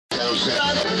Welcome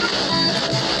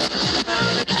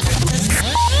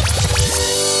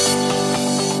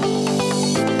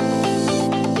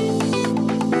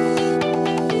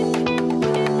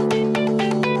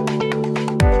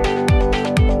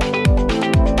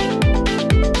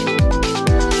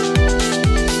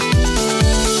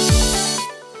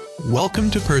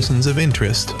to Persons of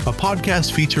Interest, a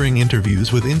podcast featuring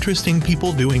interviews with interesting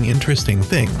people doing interesting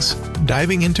things,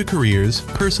 diving into careers,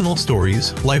 personal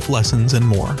stories, life lessons, and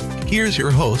more. Here's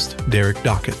your host, Derek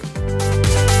Dockett.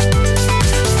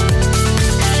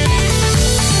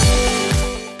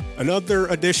 Another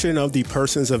edition of the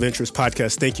Persons of Interest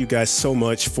podcast. Thank you guys so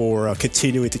much for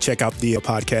continuing to check out the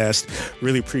podcast.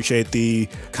 Really appreciate the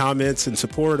comments and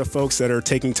support of folks that are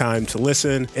taking time to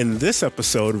listen. In this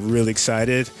episode, really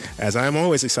excited, as I'm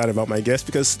always excited about my guests,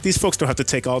 because these folks don't have to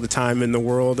take all the time in the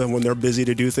world and when they're busy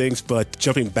to do things. But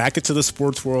jumping back into the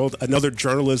sports world, another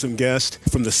journalism guest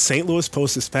from the St. Louis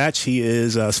Post-Dispatch. He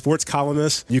is a sports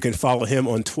columnist. You can follow him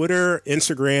on Twitter,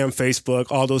 Instagram,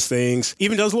 Facebook, all those things.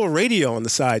 Even does a little radio on the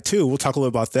side, too. We'll talk a little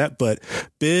about that. But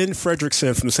Ben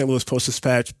Fredrickson from the St. Louis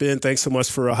Post-Dispatch. Ben, thanks so much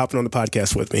for hopping on the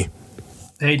podcast with me.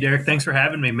 Hey, Derek, thanks for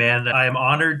having me, man. I am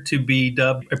honored to be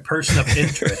dubbed a person of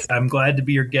interest. I'm glad to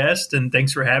be your guest, and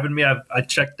thanks for having me. I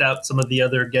checked out some of the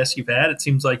other guests you've had. It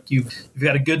seems like you've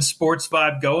got a good sports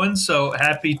vibe going, so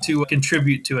happy to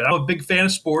contribute to it. I'm a big fan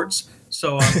of sports,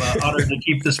 so I'm honored to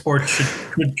keep the sports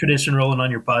tradition rolling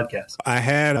on your podcast. I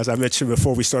had, as I mentioned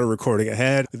before we started recording, I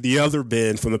had the other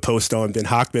Ben from the Post on, Ben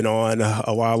Hockman, on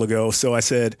a while ago. So I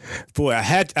said, boy, I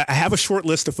have a short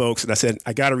list of folks, and I said,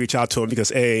 I got to reach out to him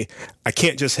because I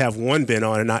can't just have one Ben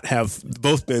on and not have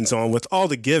both Bens on with all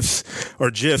the GIFs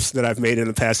or GIFs that I've made in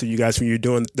the past of you guys when you're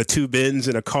doing the two Bens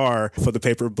in a car for the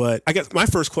paper. But I guess my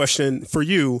first question for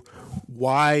you,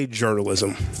 why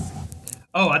journalism?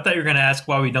 Oh, I thought you were going to ask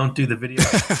why we don't do the video.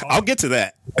 I'll get to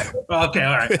that. Okay,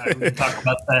 all right. We can talk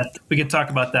about that. We can talk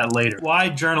about that later. Why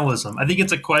journalism? I think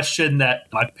it's a question that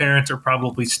my parents are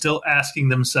probably still asking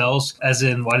themselves, as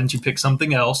in, why didn't you pick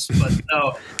something else? But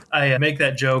no, I make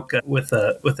that joke with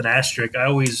an asterisk.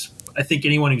 I think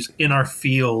anyone who's in our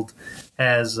field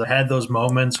has had those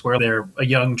moments where they're a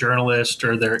young journalist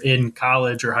or they're in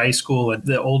college or high school and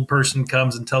the old person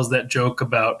comes and tells that joke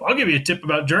about, I'll give you a tip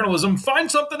about journalism,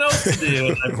 find something else to do.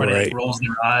 And everybody Right. rolls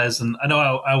their eyes. And I know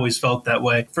I always felt that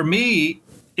way. For me,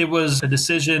 it was a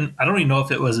decision. I don't even know if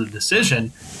it was a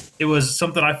decision. It was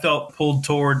something I felt pulled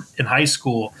toward in high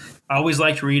school. I always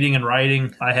liked reading and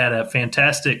writing. I had a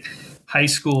fantastic high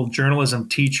school journalism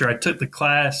teacher. I took the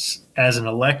class as an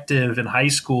elective in high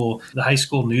school, the high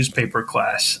school newspaper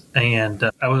class.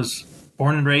 And I was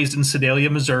born and raised in Sedalia,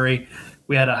 Missouri.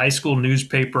 We had a high school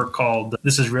newspaper called,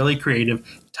 this is really creative,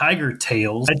 Tiger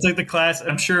Tales. I took the class.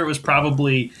 I'm sure it was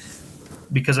probably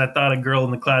because I thought a girl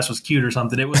in the class was cute or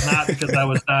something. It was not because I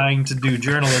was dying to do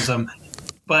journalism.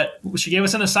 But she gave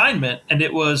us an assignment, and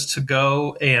it was to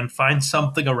go and find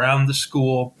something around the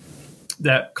school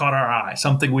that caught our eye,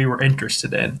 something we were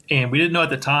interested in. And we didn't know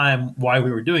at the time why we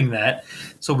were doing that.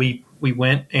 So we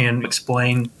went and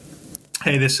explained,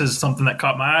 hey, this is something that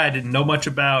caught my eye. I didn't know much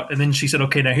about. And then she said,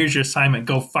 okay, now here's your assignment.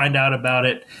 Go find out about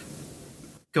it.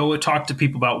 Go talk to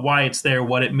people about why it's there,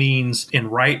 what it means,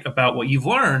 and write about what you've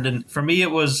learned. And for me,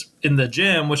 it was in the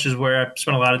gym, which is where I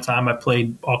spent a lot of time. I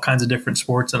played all kinds of different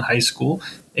sports in high school.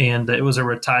 And it was a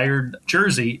retired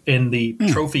jersey in the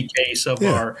trophy case of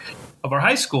our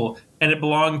high school. And it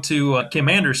belonged to Kim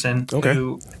Anderson,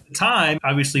 who at the time,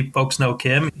 obviously folks know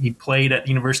Kim. He played at the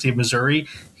University of Missouri.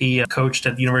 He coached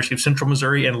at the University of Central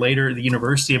Missouri and later the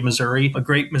University of Missouri. A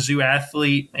great Mizzou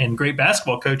athlete and great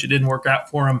basketball coach. It didn't work out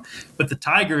for him with the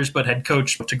Tigers, but had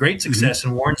coached to great success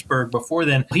in Warrensburg before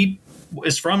then. He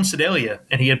is from Sedalia,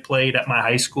 and he had played at my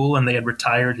high school, and they had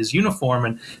retired his uniform.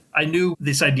 And I knew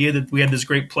this idea that we had this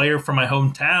great player from my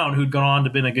hometown who'd gone on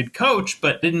to be a good coach,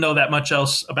 but didn't know that much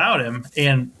else about him.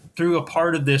 And through a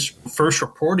part of this first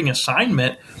reporting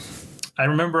assignment, I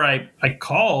remember I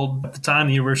called at the time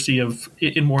the University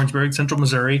in Warrensburg, Central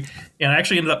Missouri, and I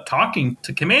actually ended up talking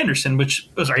to Kim Anderson, which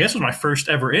was my first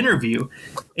ever interview.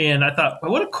 And I thought,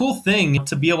 well, what a cool thing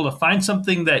to be able to find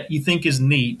something that you think is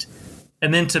neat,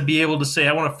 and then to be able to say,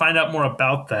 I want to find out more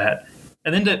about that,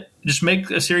 and then to just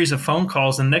make a series of phone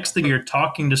calls. And next thing you're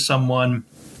talking to someone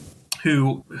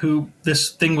who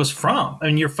this thing was from. I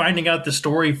mean, you're finding out the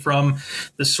story from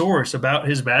the source about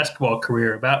his basketball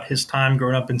career, about his time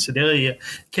growing up in Sedalia.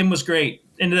 Kim was great.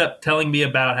 ended up telling me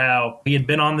about how he had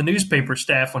been on the newspaper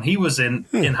staff when he was in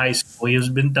high school. He has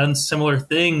done similar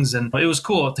things, and it was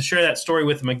cool to share that story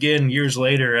with him again years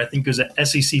later. I think it was at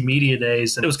SEC Media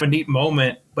Days, and it was a neat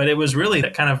moment. But it was really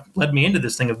that kind of led me into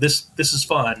this thing of this is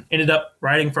fun. Ended up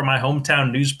writing for my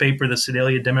hometown newspaper, the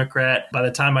Sedalia Democrat. By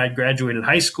the time I had graduated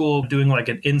high school, doing like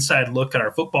an inside look at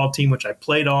our football team, which I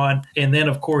played on. And then,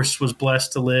 of course, was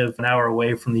blessed to live an hour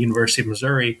away from the University of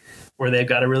Missouri, where they've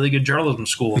got a really good journalism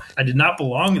school. I did not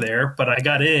belong there, but I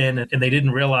got in, and they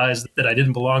didn't realize that I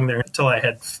didn't belong there until I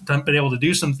had been able to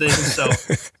do some things. So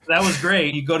that was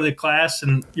great. You go to the class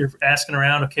and you're asking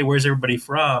around, okay, where's everybody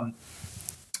from?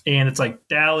 And it's like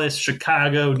Dallas,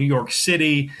 Chicago, New York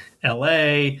City,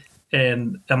 LA.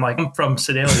 And I'm like, I'm from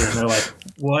Sedalia. And they're like,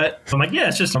 what? I'm like, yeah,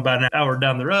 it's just about an hour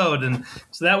down the road. And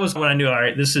so that was when I knew, all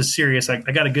right, this is serious. I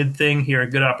got a good thing here, a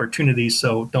good opportunity,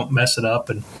 so don't mess it up.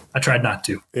 And I tried not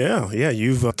to. Yeah.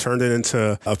 You've turned it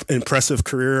into an impressive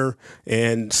career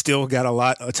and still got a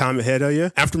lot of time ahead of you.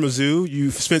 After Mizzou,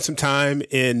 you've spent some time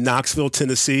in Knoxville,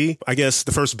 Tennessee. I guess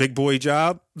the first big boy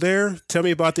job there. Tell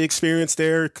me about the experience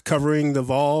there, covering the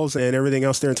Vols and everything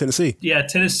else there in Tennessee. Yeah,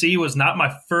 Tennessee was not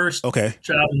my first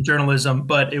job in journalism,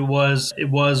 but it was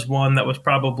one that was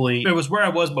it was where I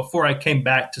was before I came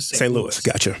back to St. Louis.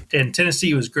 Gotcha. And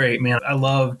Tennessee was great, man. I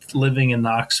loved living in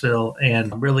Knoxville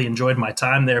and really enjoyed my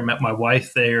time there. Met my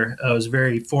wife there. It was a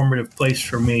very formative place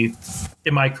for me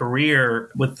in my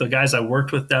career with the guys I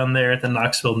worked with down there at the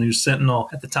Knoxville News Sentinel.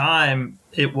 At the time,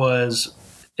 the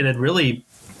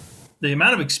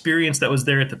amount of experience that was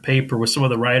there at the paper with some of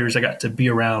the writers I got to be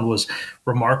around was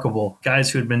remarkable.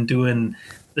 Guys who had been doing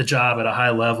the job at a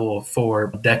high level for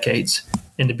decades.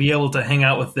 And to be able to hang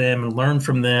out with them and learn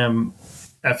from them,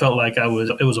 I felt like it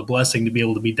was a blessing to be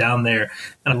able to be down there.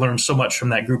 And I learned so much from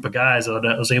that group of guys that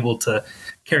I was able to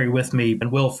carry with me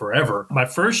and will forever. My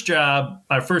first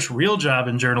real job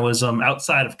in journalism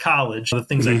outside of college, the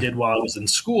things I did while I was in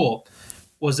school,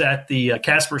 was at the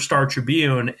Casper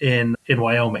Star-Tribune in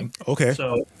Wyoming. Okay.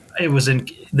 So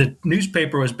the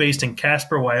newspaper was based in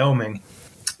Casper, Wyoming,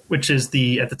 which is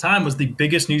at the time was the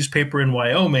biggest newspaper in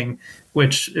Wyoming,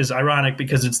 which is ironic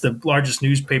because it's the largest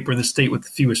newspaper in the state with the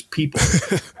fewest people.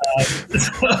 So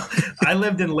I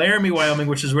lived in Laramie, Wyoming,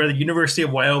 which is where the University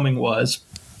of Wyoming was.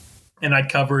 And I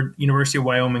covered University of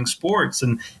Wyoming sports,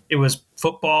 and it was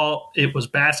football, it was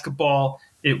basketball,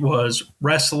 it was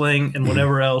wrestling, and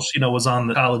whatever else, was on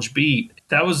the college beat.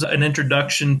 That was an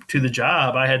introduction to the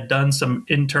job. I had done some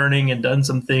interning and done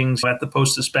some things at the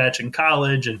Post-Dispatch in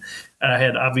college. And I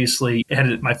had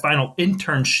my final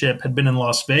internship had been in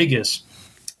Las Vegas,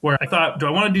 where I thought, do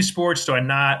I want to do sports? Do I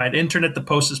not? I'd interned at the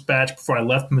Post-Dispatch before I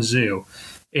left Mizzou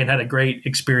and had a great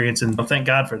experience. And thank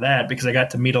God for that, because I got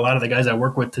to meet a lot of the guys I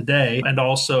work with today and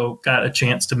also got a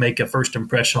chance to make a first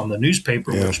impression on the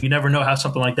newspaper, which you never know how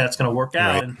something like that's going to work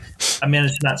out. Right. And I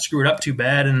managed to not screw it up too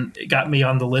bad, and it got me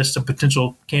on the list of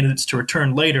potential candidates to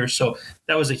return later. So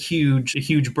that was a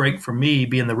huge break for me,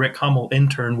 being the Rick Hummel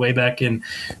intern way back in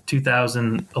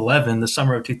 2011, the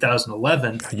summer of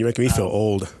 2011. You're making me feel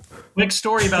old. Quick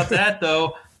story about that,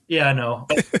 though. Yeah, I know.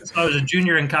 So I was a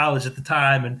junior in college at the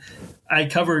time, and I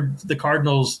covered the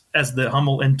Cardinals as the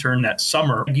Hummel intern that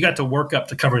summer. You got to work up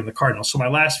to covering the Cardinals. So my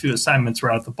last few assignments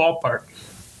were out at the ballpark.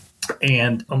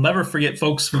 And I'll never forget,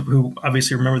 folks who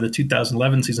obviously remember the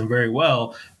 2011 season very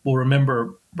well will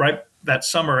remember right that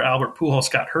summer Albert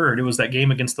Pujols got hurt. It was that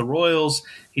game against the Royals.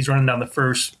 He's running down the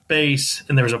first base,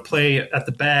 and there was a play at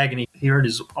the bag, and he hurt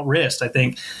his wrist, I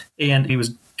think, and he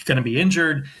was going to be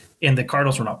injured, and the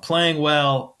Cardinals were not playing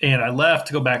well. And I left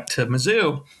to go back to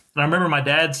Mizzou. And I remember my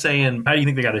dad saying, how do you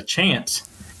think they got a chance?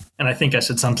 And I think I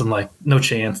said something like, no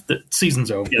chance. The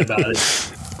season's over. Get about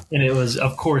it. And it was,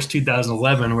 of course,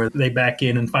 2011 where they back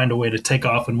in and find a way to take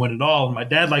off and win it all. And my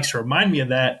dad likes to remind me of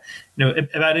that.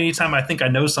 About any time I think I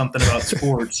know something about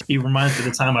sports, he reminds me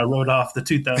of the time I wrote off the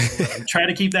 2011. Try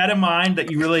to keep that in mind,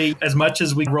 that you really, as much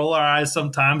as we roll our eyes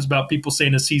sometimes about people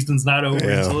saying the season's not over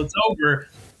until it's over,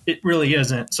 it really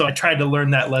isn't. So I tried to learn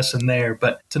that lesson there.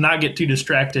 But to not get too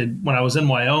distracted, when I was in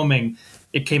Wyoming,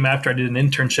 it came after I did an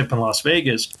internship in Las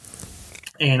Vegas.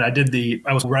 And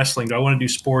I was wrestling. Do I want to do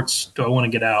sports? Do I want to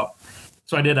get out?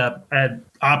 So I had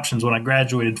options when I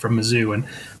graduated from Mizzou. And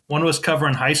one was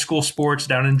covering high school sports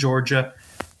down in Georgia,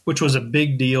 which was a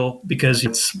big deal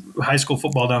because high school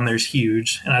football down there is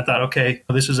huge. And I thought, okay,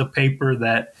 this is a paper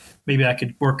that maybe I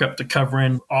could work up to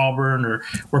covering Auburn or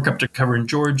work up to covering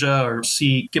Georgia or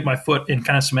get my foot in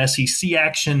kind of some SEC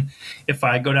action if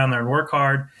I go down there and work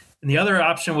hard. And the other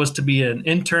option was to be an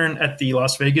intern at the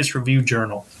Las Vegas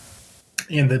Review-Journal.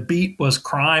 And the beat was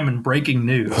crime and breaking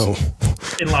news.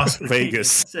 in Las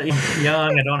Vegas. I'm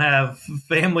young. I don't have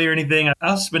family or anything.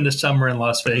 I'll spend a summer in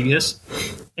Las Vegas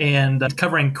and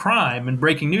covering crime and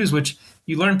breaking news, which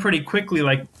you learn pretty quickly.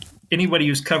 Like anybody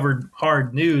who's covered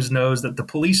hard news knows that the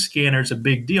police scanner is a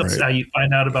big deal. Right. It's how you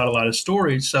find out about a lot of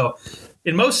stories. So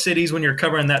in most cities, when you're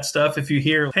covering that stuff, if you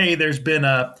hear, hey, there's been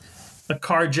a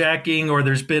carjacking or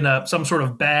there's been some sort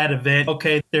of bad event,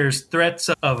 okay, there's threats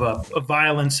of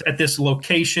violence at this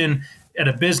location, at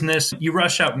a business, you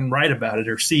rush out and write about it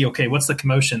or see, okay, what's the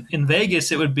commotion? In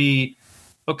Vegas, it would be,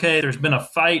 okay, there's been a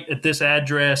fight at this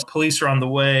address, police are on the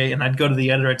way, and I'd go to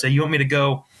the editor, I'd say, you want me to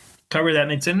go cover that?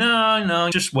 And they'd say, no,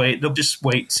 just wait. They'll just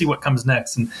wait, see what comes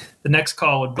next. And the next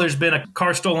call would, there's been a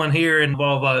car stolen here and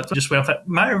blah, blah, blah. Just wait. I thought,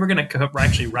 am I ever going to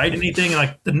actually write anything? And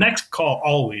like the next call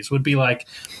always would be like,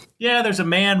 yeah, there's a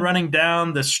man running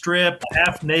down the strip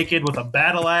half naked with a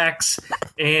battle axe,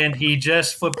 and he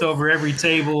just flipped over every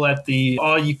table at the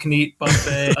all-you-can-eat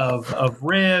buffet of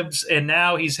ribs, and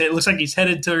now it looks like he's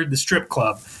headed to the strip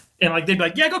club. And like they'd be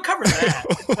like, yeah, go cover that.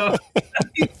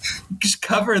 So, just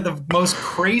cover the most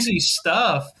crazy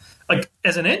stuff. Like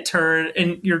as an intern,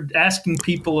 and you're asking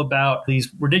people about these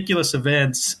ridiculous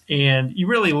events, and you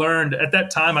really learned at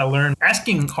that time. I learned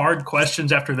asking hard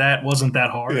questions after that wasn't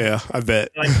that hard. Yeah, I bet.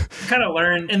 Like kind of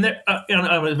learned, and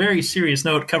on a very serious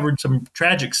note, covered some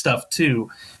tragic stuff too,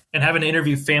 and having to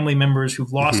interview family members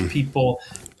who've lost people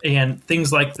and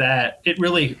things like that. It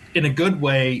really, in a good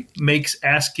way, makes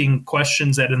asking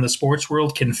questions that in the sports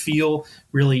world can feel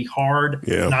really hard,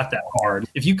 not that hard.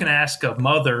 If you can ask a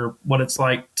mother what it's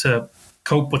like to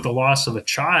cope with the loss of a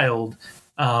child,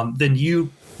 then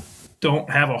you don't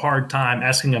have a hard time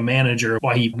asking a manager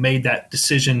why he made that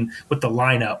decision with the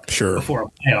lineup before a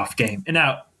playoff game. And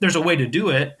now there's a way to do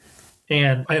it.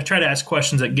 And I try to ask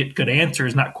questions that get good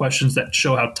answers, not questions that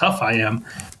show how tough I am.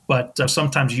 But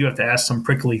sometimes you have to ask some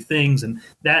prickly things. And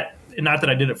that, not that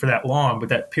I did it for that long, but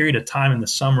that period of time in the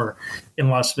summer in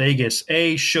Las Vegas,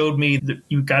 A, showed me that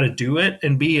you got to do it.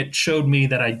 And B, it showed me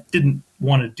that I didn't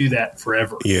want to do that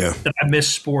forever. Yeah. That I miss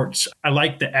sports. I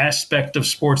like the aspect of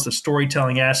sports, the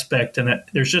storytelling aspect. And that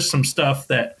there's just some stuff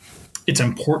that it's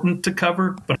important to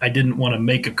cover, but I didn't want to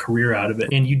make a career out of it.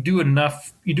 And you do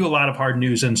a lot of hard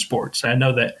news in sports. I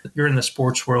know that you're in the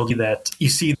sports world that you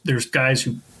see there's guys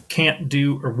who can't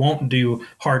do or won't do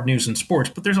hard news in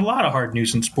sports, but there's a lot of hard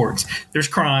news in sports. There's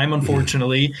crime,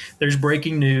 unfortunately. There's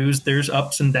breaking news. There's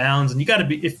ups and downs. And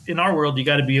in our world, you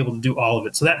got to be able to do all of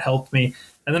it. So that helped me.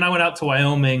 And then I went out to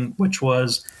Wyoming, which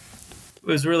was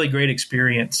a really great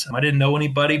experience. I didn't know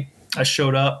anybody. I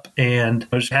showed up and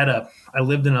I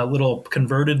lived in a little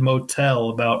converted motel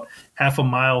about half a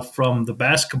mile from the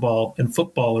basketball and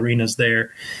football arenas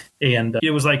there. And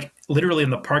it was like literally in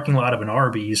the parking lot of an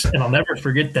Arby's. And I'll never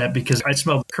forget that because I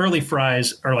smelled curly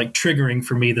fries are like triggering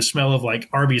for me, the smell of like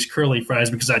Arby's curly fries,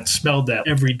 because I'd smelled that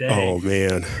every day. Oh,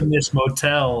 man. In this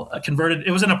motel converted.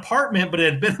 It was an apartment, but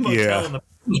it had been a motel. And it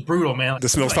was brutal, man. The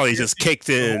smell's probably just kicked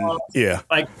in. Yeah.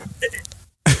 Like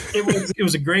it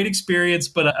was a great experience,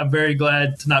 but I'm very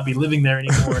glad to not be living there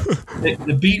anymore.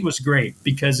 The beat was great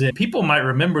because people might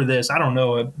remember this. I don't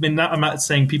know. I'm not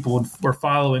saying people were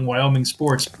following Wyoming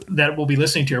sports that will be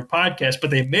listening to your podcast,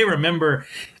 but they may remember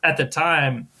at the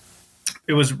time.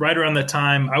 It was right around the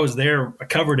time I was there. I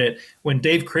covered it when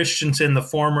Dave Christensen, the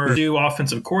former new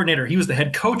offensive coordinator, he was the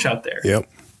head coach out there. Yep.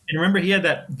 And remember, he had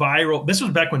that viral. This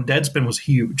was back when Deadspin was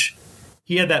huge.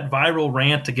 He had that viral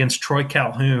rant against Troy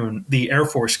Calhoun, the Air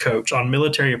Force coach, on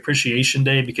Military Appreciation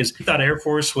Day because he thought Air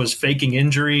Force was faking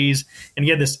injuries. And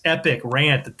he had this epic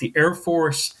rant that the Air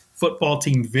Force football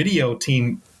team video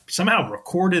team somehow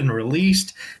recorded and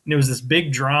released. And it was this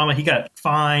big drama. He got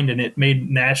fined and it made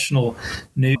national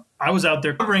news. I was out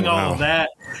there covering all of that.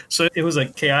 So it was a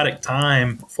chaotic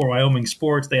time for Wyoming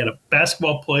sports. They had a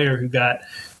basketball player who got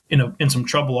in some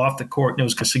trouble off the court. And it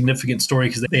was a significant story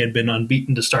because they had been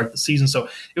unbeaten to start the season. So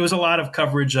it was a lot of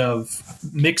coverage of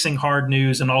mixing hard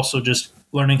news and also just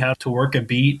learning how to work a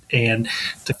beat and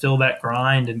to fill that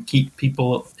grind and keep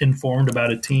people informed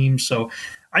about a team. So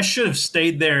I should have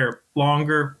stayed there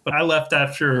longer, but I left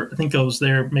after, I think I was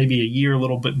there maybe a year, a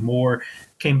little bit more,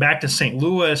 came back to St.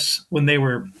 Louis when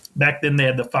back then they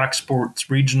had the Fox Sports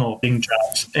regional thing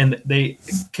jobs. And they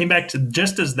came back to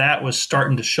just as that was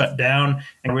starting to shut down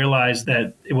and realized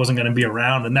that it wasn't going to be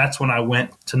around. And that's when I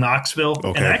went to Knoxville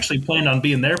and actually planned on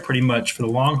being there pretty much for the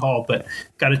long haul, but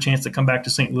got a chance to come back to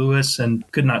St. Louis and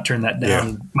could not turn that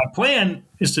down. Yeah. My plan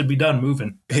is to be done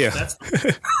moving. That's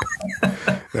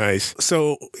Nice.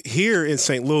 So here in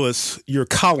St. Louis, you're a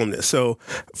columnist. So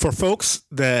for folks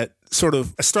that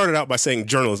I started out by saying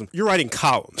journalism, you're writing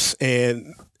columns.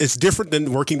 And it's different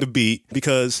than working the beat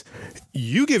because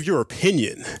you give your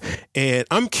opinion. And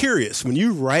I'm curious, when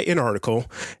you write an article,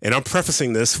 and I'm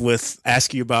prefacing this with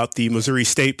asking you about the Missouri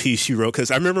State piece you wrote,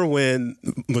 because I remember when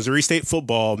Missouri State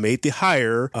football made the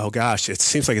hire, oh gosh, it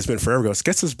seems like it's been forever ago. I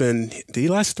guess it's been the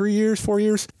last 3 years, 4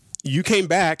 years. You came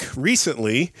back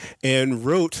recently and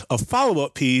wrote a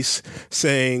follow-up piece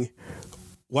saying,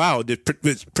 wow, did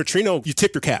Petrino, you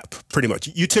tip your cap, pretty much.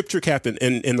 You tipped your cap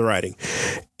in the writing.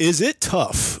 Is it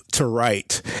tough to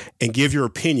write and give your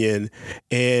opinion?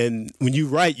 And when you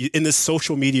write in this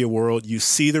social media world, you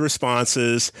see the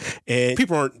responses and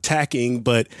people aren't attacking,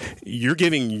 but you're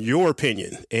giving your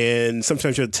opinion. And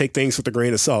sometimes you have to take things with a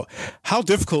grain of salt. How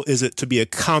difficult is it to be a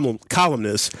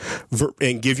columnist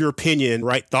and give your opinion,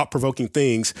 write thought-provoking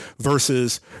things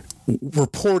versus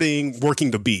reporting,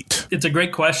 working the beat? It's a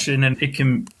great question, and it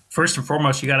can, first and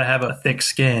foremost, you got to have a thick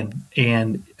skin.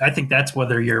 And I think that's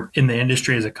whether you're in the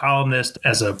industry as a columnist,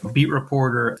 as a beat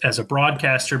reporter, as a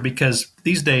broadcaster, because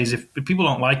these days, if people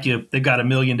don't like you, they've got a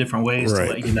million different ways to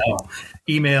let you know.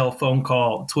 Email, phone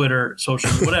call, Twitter, social,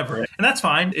 whatever. And that's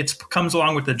fine. It comes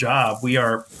along with the job.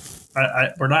 We're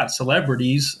not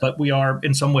celebrities, but we are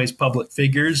in some ways public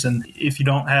figures. And if you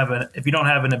don't have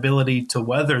an ability to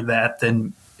weather that,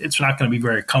 then it's not going to be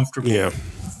very comfortable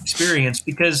experience,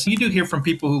 because you do hear from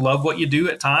people who love what you do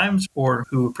at times or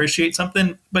who appreciate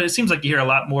something, but it seems like you hear a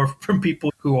lot more from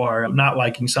people who are not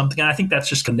liking something. And I think that's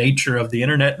just the nature of the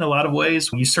internet in a lot of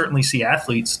ways. You certainly see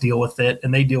athletes deal with it,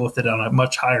 and they deal with it on a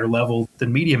much higher level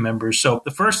than media members. So the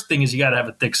first thing is you got to have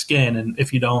a thick skin. And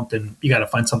if you don't, then you got to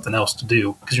find something else to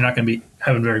do, because you're not going to be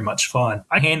having very much fun.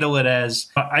 I handle it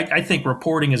as, I think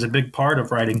reporting is a big part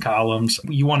of writing columns.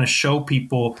 You want to show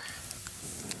people,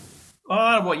 a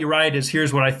lot of what you write is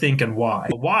here's what I think and why.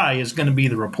 The why is going to be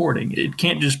the reporting. It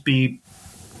can't just be,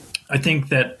 I think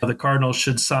that the Cardinals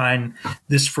should sign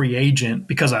this free agent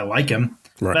because I like him.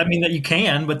 Right. I mean, that you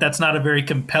can, but that's not a very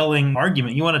compelling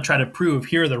argument. You want to try to prove,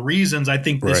 here are the reasons I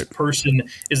think this person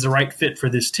is the right fit for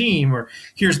this team, or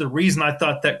here's the reason I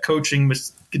thought that coaching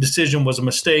decision was a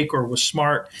mistake or was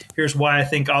smart. Here's why I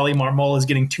think Ali Marmol is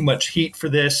getting too much heat for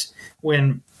this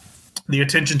when the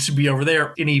attention should be over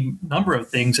there, any number of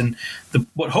things. And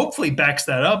what hopefully backs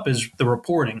that up is the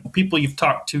reporting. People you've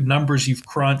talked to, numbers you've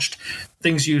crunched,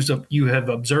 things you have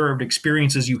observed,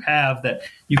 experiences you have that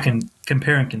you can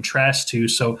compare and contrast to.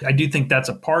 So I do think that's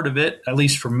a part of it, at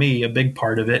least for me, a big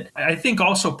part of it. I think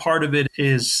also part of it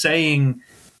is saying,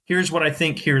 here's what I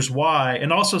think, here's why,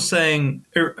 and also saying,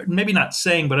 or maybe not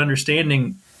saying, but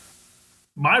understanding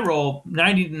my role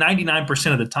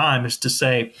 99% of the time is to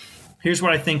say, here's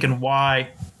what I think and why,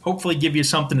 hopefully give you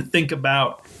something to think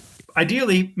about.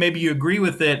 Ideally, maybe you agree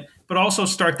with it, but also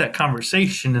start that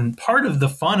conversation. And part of the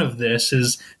fun of this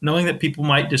is knowing that people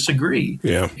might disagree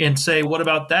and say, what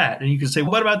about that? And you can say,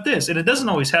 what about this? And it doesn't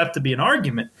always have to be an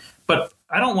argument, but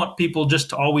I don't want people just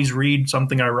to always read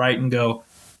something I write and go,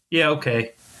 yeah,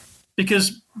 okay,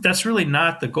 because that's really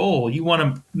not the goal. You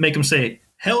want to make them say,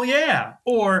 hell yeah,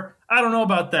 or I don't know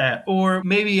about that, or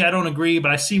maybe I don't agree,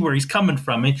 but I see where he's coming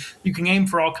from. And you can aim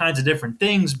for all kinds of different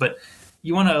things, but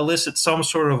you want to elicit some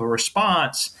sort of a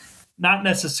response, not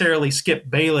necessarily Skip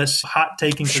Bayless hot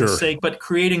taking for the sake, but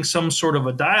creating some sort of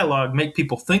a dialogue, make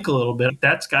people think a little bit.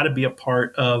 That's got to be a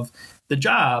part of the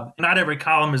job. Not every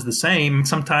column is the same.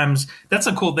 Sometimes that's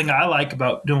a cool thing I like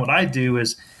about doing what I do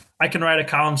is I can write a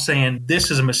column saying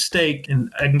this is a mistake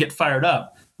and I can get fired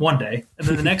up one day. And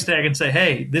then the next day I can say,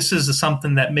 hey, this is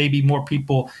something that maybe more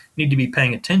people need to be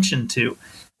paying attention to.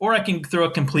 Or I can throw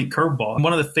a complete curveball. And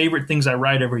one of the favorite things I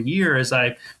write every year is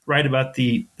I write about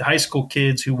the high school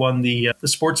kids who won the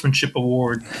sportsmanship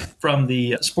award from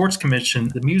the sports commission,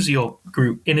 the Musial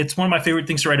group. And it's one of my favorite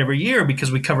things to write every year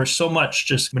because we cover so much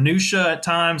just minutia at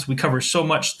times. We cover so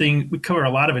much we cover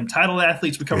a lot of entitled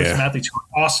athletes. We cover some athletes who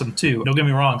are awesome too. Don't get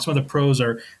me wrong. Some of the pros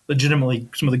are legitimately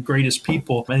some of the greatest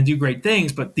people and they do great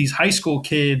things. But these high school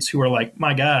kids who are like,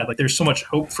 my God, like there's so much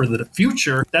hope for the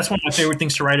future. That's one of my favorite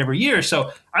things to write every year.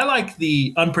 So I like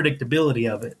the unpredictability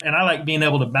of it. And I like being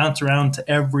able to bounce around to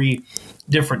every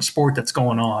different sport that's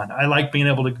going on. I like being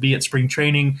able to be at spring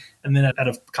training and then at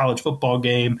a college football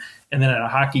game and then at a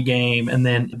hockey game. And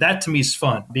then that to me is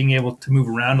fun, being able to move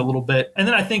around a little bit. And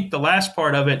then I think the last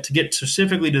part of it, to get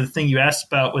specifically to the thing you asked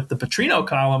about with the Petrino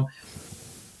column,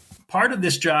 part of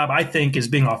this job, I think, is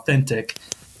being authentic.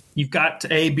 You've got to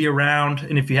be around,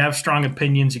 and if you have strong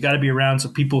opinions, you got to be around so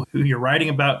people who you're writing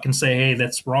about can say, "Hey,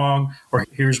 that's wrong," or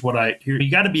 "Here's what I hear."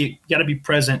 You got to be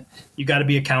present. You got to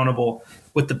be accountable,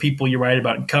 with the people you write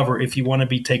about and cover if you want to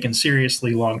be taken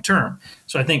seriously long term.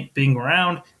 So I think being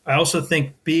around, I also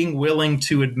think being willing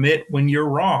to admit when you're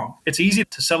wrong. It's easy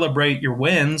to celebrate your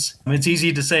wins. It's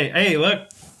easy to say, hey, look,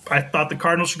 I thought the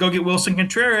Cardinals should go get Wilson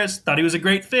Contreras. Thought he was a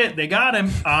great fit. They got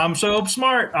him. I'm so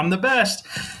smart. I'm the best.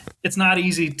 It's not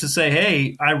easy to say,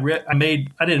 hey, I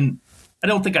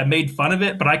don't think I made fun of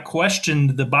it, but I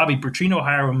questioned the Bobby Petrino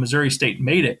hire when Missouri State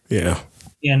made it. Yeah.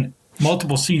 And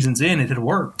multiple seasons in, it had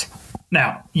worked.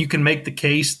 Now, you can make the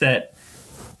case that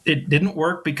it didn't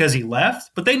work because he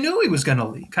left, but they knew he was going to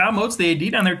leave. Kyle Motes, the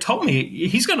AD down there, told me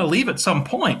he's going to leave at some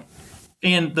point.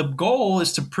 And the goal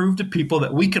is to prove to people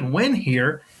that we can win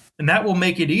here, and that will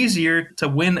make it easier to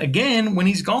win again when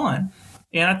he's gone.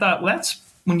 And I thought, well,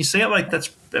 when you say it like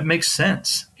that makes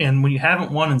sense. And when you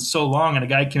haven't won in so long and a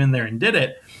guy came in there and did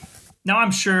it, now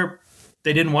I'm sure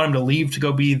they didn't want him to leave to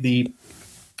go be the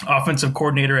offensive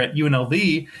coordinator at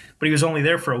UNLV, but he was only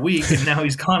there for a week and now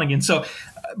he's gone again. So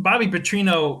Bobby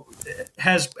Petrino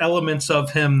has elements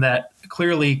of him that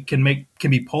clearly can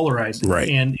be polarizing. Right.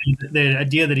 And the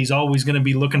idea that he's always going to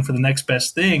be looking for the next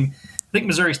best thing, I think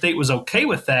Missouri State was okay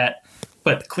with that,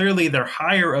 but clearly their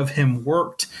hire of him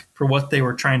worked for what they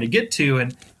were trying to get to.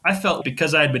 And I felt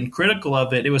because I had been critical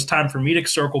of it, it was time for me to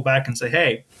circle back and say,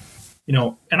 hey,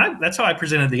 that's how I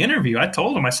presented the interview. I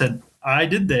told him, I said, I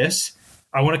did this.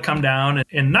 I want to come down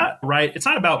and not right. It's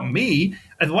not about me.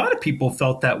 A lot of people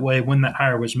felt that way when that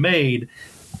hire was made.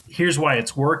 Here's why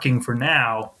it's working for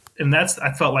now. And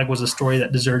I felt like was a story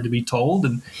that deserved to be told.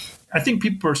 And I think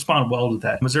people respond well to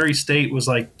that. Missouri State was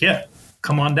like, yeah,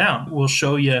 come on down. We'll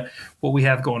show you what we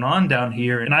have going on down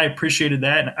here. And I appreciated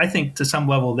that. And I think to some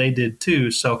level they did too.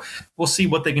 So we'll see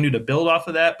what they can do to build off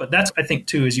of that. But that's, I think,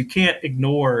 too, is you can't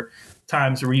ignore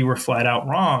times where you were flat out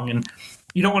wrong. And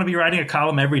you don't want to be writing a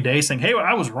column every day saying, hey, well,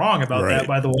 I was wrong about that,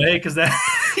 by the way, because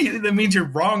that means you're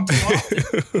wrong too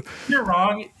often. You're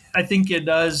wrong. I think it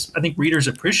does. I think readers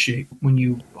appreciate when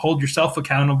you hold yourself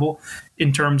accountable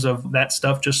in terms of that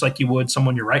stuff, just like you would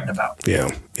someone you're writing about.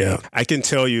 Yeah. I can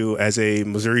tell you as a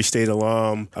Missouri State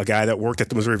alum, a guy that worked at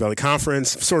the Missouri Valley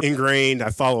Conference, sort of ingrained, I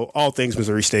follow all things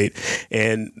Missouri State.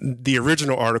 And the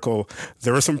original article,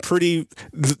 there was some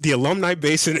the alumni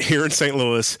base here in St.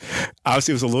 Louis,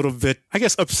 obviously was a little bit, I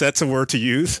guess, upset's a word to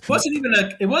use.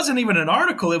 It wasn't even an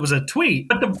article. It was a tweet.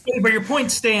 But your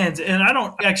point stands. And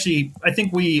I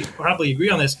think we probably agree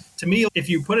on this. To me, if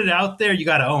you put it out there, you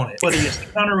got to own it. Whether you say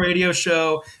it on a radio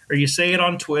show or you say it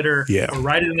on Twitter or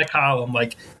write it in a column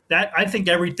like that, I think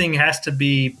everything has to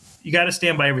be, you got to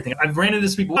stand by everything. I've ran into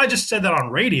this people, I just said that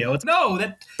on radio. It's no,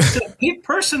 that to the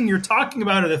person you're talking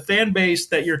about or the fan base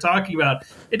that you're talking about,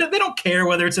 they don't care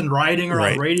whether it's in writing or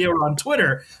on radio or on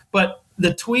Twitter. But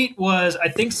the tweet was, I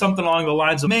think, something along the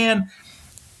lines of, man,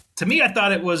 to me, I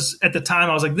thought it was, at the time,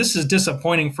 I was like, this is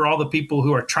disappointing for all the people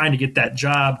who are trying to get that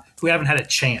job who haven't had a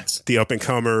chance. The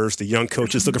up-and-comers, the young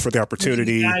coaches looking for the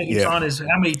opportunity. The guy who's on is,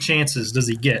 how many chances does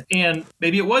he get? And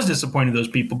maybe it was disappointing to those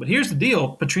people. But here's the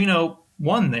deal. Petrino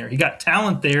won there. He got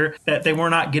talent there that they were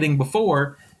not getting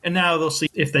before. And now they'll see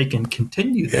if they can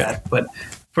continue that. But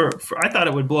I thought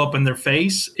it would blow up in their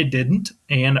face. It didn't.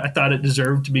 And I thought it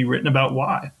deserved to be written about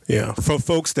why. Yeah. For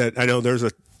folks that I know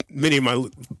many of my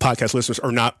podcast listeners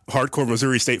are not hardcore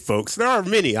Missouri State folks. There are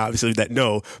many, obviously, that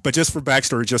know, but just for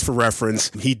backstory, just for reference,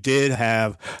 he did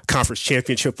have conference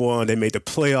championship one. They made the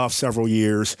playoffs several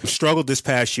years, struggled this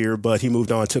past year, but he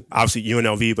moved on to obviously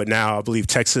UNLV, but now I believe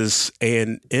Texas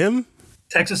A&M.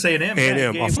 Texas A&M.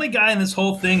 The only guy in this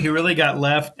whole thing who really got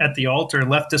left at the altar and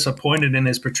left disappointed in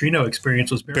his Petrino experience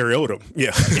was Barry Odom.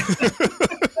 Yeah.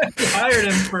 Hired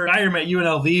him at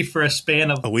UNLV for a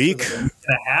span of a week and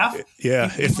a half.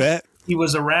 Yeah, if that. He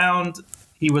was around.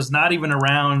 He was not even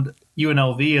around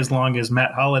UNLV as long as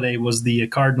Matt Holliday was the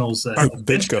Cardinals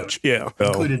bench coach. Yeah,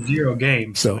 included 0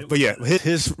 games. But yeah,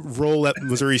 his role at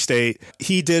Missouri State,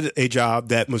 he did a job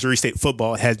that Missouri State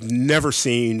football had never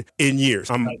seen in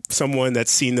years. I'm someone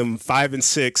that's seen them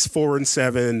 5-6,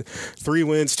 4-7, 3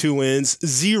 wins, 2 wins,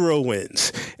 0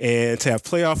 wins, and to have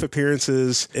playoff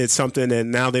appearances, it's something.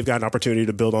 And now they've got an opportunity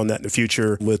to build on that in the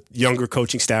future with younger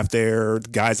coaching staff there,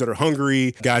 guys that are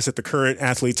hungry, guys that the current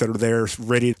athletes that are there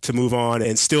ready to move on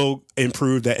and still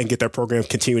improve that and get that program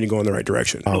continuing to go in the right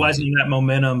direction. Realizing that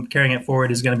momentum, carrying it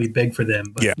forward is going to be big for them.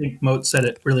 But I think Mote said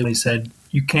it really when he said,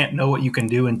 you can't know what you can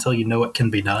do until you know what can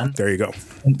be done. There you go.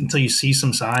 Until you see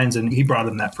some signs, and he brought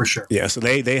him that for sure. Yeah, so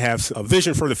they have a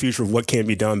vision for the future of what can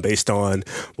be done based on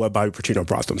what Bobby Petrino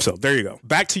brought them. So there you go.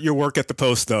 Back to your work at the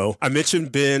Post, though. I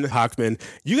mentioned Ben Hochman.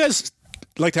 You guys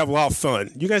like to have a lot of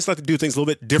fun. You guys like to do things a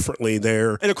little bit differently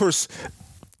there. And, of course,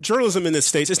 journalism in the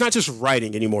States, it's not just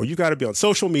writing anymore. You got to be on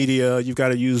social media. You've got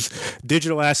to use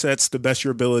digital assets to the best of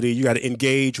your ability. You got to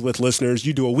engage with listeners.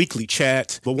 You do a weekly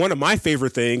chat. But one of my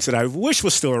favorite things that I wish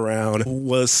was still around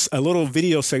was a little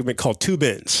video segment called Two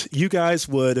Bins. You guys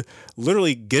would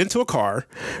literally get into a car,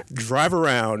 drive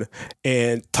around,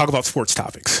 and talk about sports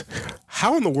topics.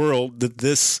 How in the world did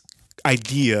this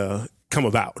idea come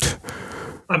about?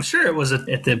 I'm sure it was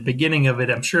at the beginning of it.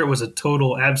 I'm sure it was a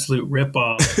total, absolute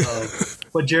ripoff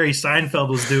of what Jerry Seinfeld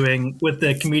was doing with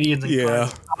the comedians.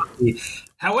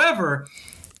 However,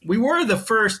 we were the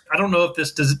first. I don't know if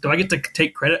this does. Do I get to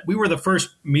take credit? We were the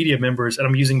first media members, and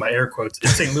I'm using my air quotes, in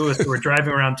St. Louis who were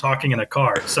driving around talking in a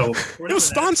car. So it was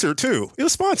sponsored too. It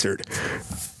was sponsored.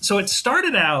 So it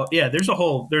started out. Yeah, there's a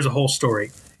whole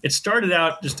story. It started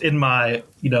out just in my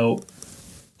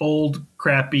old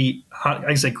crappy,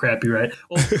 I say crappy, right?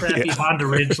 Old crappy Honda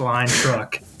Ridgeline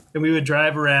truck. And we would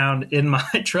drive around in my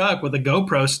truck with a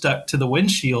GoPro stuck to the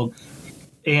windshield.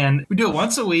 And we do it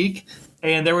once a week.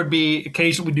 And there would be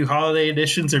occasionally we do holiday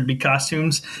editions. There'd be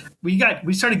costumes. We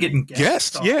started getting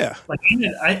guests. Yeah. Like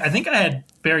I think I had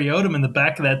Barry Odom in the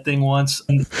back of that thing once.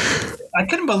 And I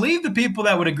couldn't believe the people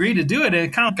that would agree to do it. And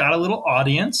it kind of got a little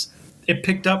audience. It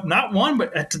picked up not one,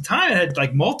 but at the time it had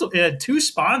like multiple. It had two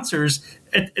sponsors.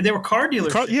 They were car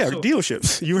dealerships.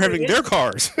 Dealerships. You were having their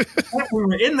cars. We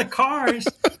were in the cars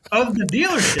of the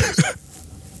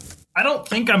dealerships. I don't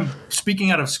think I'm speaking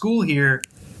out of school here.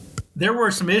 There were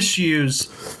some issues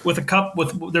with a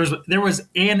couple. There was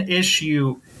an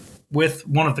issue with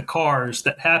one of the cars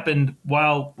that happened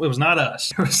while it was not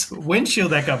us. There was a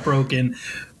windshield that got broken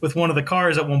with one of the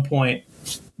cars at one point.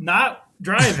 Not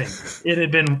driving. It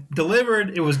had been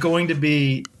delivered. It was going to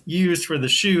be used for the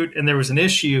shoot, and there was an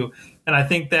issue. And I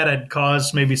think that had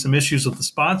caused maybe some issues with the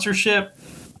sponsorship.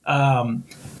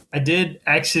 I did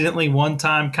accidentally one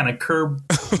time kind of curb,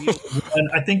 and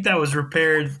I think that was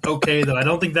repaired okay, though. I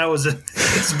don't think that was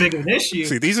as big of an issue.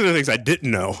 See, these are the things I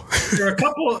didn't know. There were a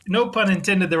couple, no pun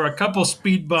intended, there were a couple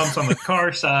speed bumps on the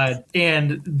car side,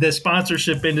 and the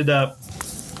sponsorship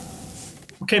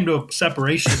came to a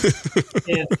separation,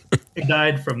 and it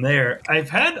died from there. I've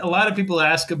had a lot of people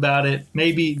ask about it.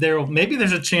 Maybe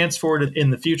there's a chance for it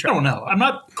in the future. I don't know. I'm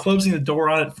not closing the door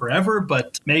on it forever,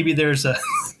 but maybe there's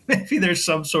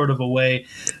some sort of a way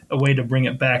to bring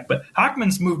it back. But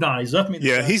Hochman's moved on. He's left me.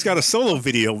 He's got a solo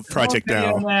video project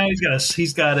now.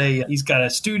 He's got a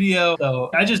studio.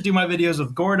 So I just do my videos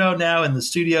with Gordo now in the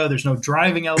studio. There's no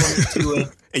driving element to it.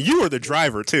 And you were the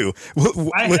driver too.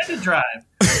 I had to drive.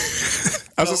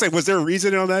 I was going to say, was there a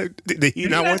reason on that? Did he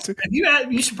not want to?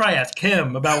 You should probably ask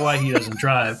him about why he doesn't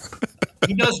drive.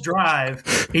 He does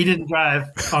drive. He didn't drive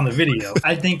on the video.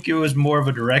 I think it was more of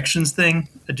a directions thing.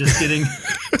 Just kidding.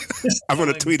 I'm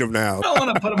going to tweet him now. I don't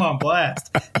want to put him on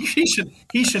blast. He should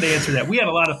answer that. We had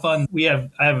a lot of fun. I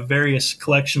have various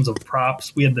collections of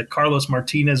props. We had the Carlos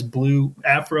Martinez blue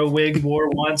afro wig wore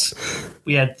once.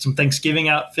 We had some Thanksgiving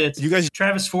outfits. You guys,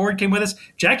 Travis Ford came with us.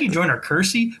 Jackie Joyner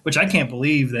Kersey, which I can't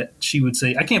believe that she would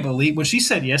say. I can't believe when she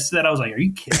said yes to that. I was like, "Are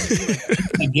you kidding me?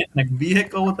 Like, get in a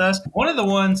vehicle with us?" One of the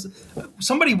ones,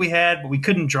 somebody we had, but we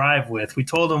couldn't drive with. We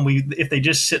told them if they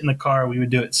just sit in the car, we would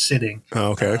do it sitting.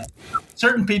 Oh, okay.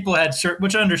 Certain people had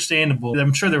which understandable.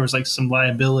 I'm sure there was like some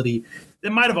liability.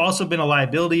 It might have also been a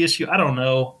liability issue. I don't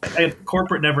know.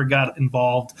 Corporate never got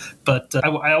involved, but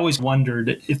I always wondered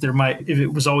if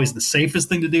it was always the safest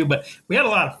thing to do. But we had a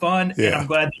lot of fun, and I'm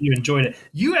glad that you enjoyed it.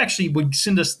 You actually would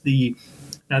send us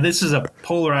now this is a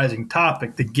polarizing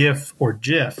topic, the GIF or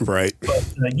GIF. Right.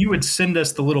 But you would send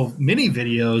us the little mini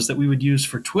videos that we would use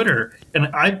for Twitter. And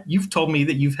you've told me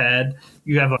that you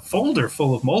have a folder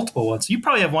full of multiple ones. You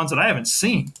probably have ones that I haven't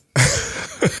seen.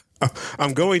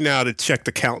 I'm going now to check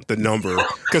the number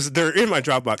because they're in my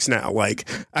Dropbox now. Like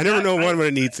I never know when I'm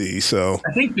going to need these. So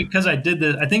I think because I did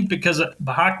this, I think because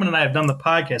Hochman and I have done the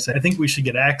podcast, I think we should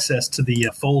get access to the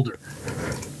folder.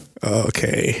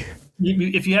 Okay.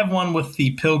 If you have one with the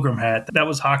pilgrim hat, that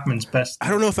was Hochman's best. I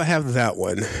don't know if I have that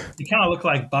one. You kind of look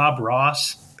like Bob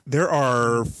Ross. There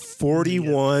are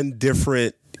 41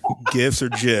 different GIFs or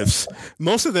GIFs.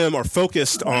 Most of them are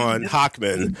focused on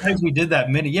Hochman. We did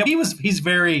that many. Yeah, he's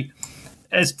very,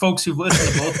 as folks who've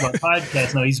listened to both of our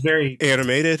podcasts know, he's very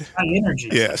animated. High energy.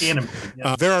 Yes.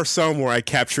 There are some where I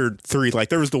captured three. Like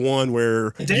there was the one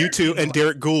where you two and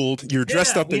Derek Gould, you're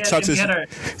dressed up in tuxes.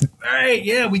 Right,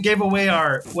 yeah, we gave away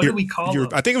what did we call them?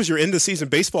 I think it was your end of season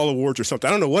baseball awards or something.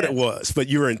 I don't know what it was, but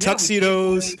you were in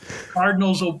tuxedos.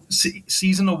 Cardinals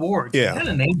season awards. Yeah. I had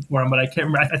a name for them, but I can't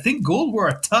remember. I think Gould wore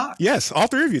a tux. Yes, all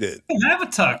three of you did. I don't have a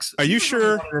tux. Are you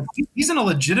sure? He's in a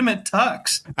legitimate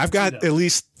tux. I've got at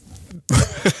least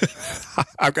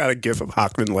I've got a gif of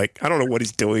Hockman, like, I don't know what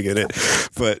he's doing in it,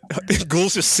 but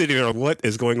Gould's just sitting there, what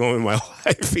is going on in my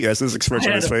life? He has this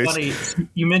expression on his face.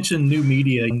 You mentioned new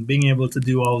media and being able to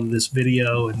do all of this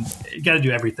video, and you got to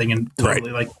do everything. And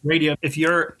totally, like radio, if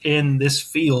you're in this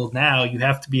field now, you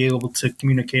have to be able to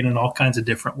communicate in all kinds of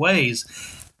different ways.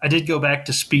 I did go back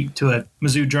to speak to a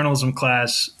Mizzou journalism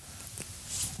class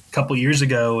a couple years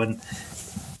ago, and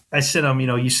I sent them,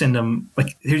 you send them,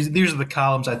 like, these are the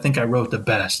columns I think I wrote the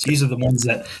best. These are the ones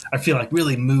that I feel like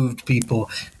really moved people.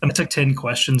 And I took 10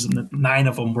 questions, and 9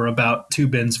 of them were about Two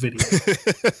Ben's video.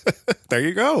 There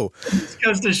you go. It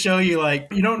goes to show you, like,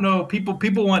 you don't know,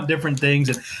 people want different things.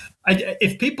 And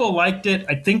if people liked it,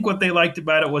 I think what they liked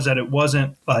about it was that it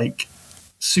wasn't, like,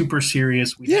 super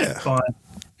serious. We had fun.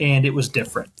 And it was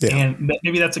different. Yeah. And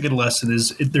maybe that's a good lesson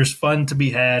is there's fun to be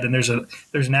had, and there's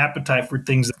an appetite for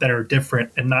things that are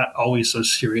different and not always so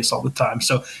serious all the time.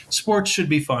 So sports should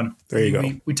be fun. There you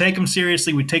go. We take them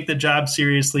seriously. We take the job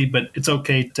seriously, but it's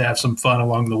okay to have some fun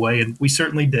along the way. And we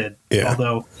certainly did. Yeah.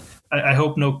 Although I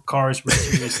hope no cars were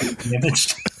seriously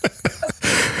damaged.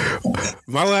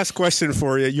 My last question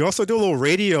for you. You also do a little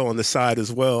radio on the side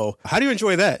as well. How do you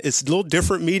enjoy that? It's a little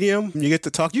different medium. You get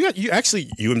to talk. You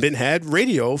and Ben had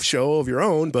radio show of your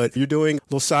own, but you're doing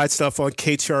little side stuff on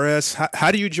KTRS.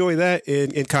 How do you enjoy that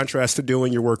in contrast to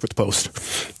doing your work with the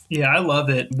Post? Yeah, I love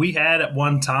it. We had at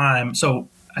one time, so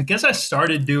I guess I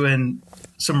started doing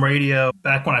some radio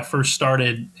back when I first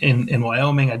started in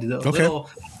Wyoming. I did a little.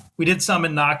 We did some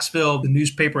in Knoxville. The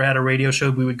newspaper had a radio show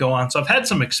we would go on. So I've had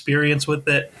some experience with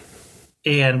it.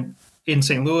 And in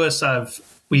St. Louis,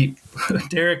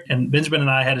 Derek and Benjamin and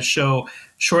I had a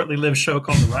shortly lived show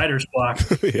called The Writer's Block.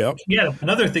 Yep. Yeah.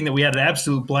 Another thing that we had an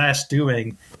absolute blast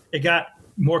doing. It got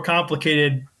more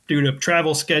complicated due to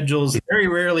travel schedules. Very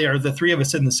rarely are the three of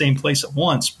us in the same place at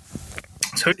once.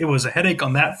 So it was a headache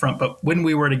on that front. But when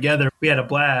we were together, we had a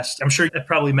blast. I'm sure you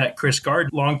probably met Chris Gard,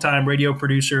 longtime radio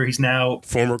producer. He's now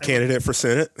former candidate for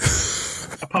Senate.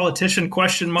 A politician, ?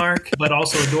 But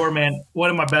also a doorman. One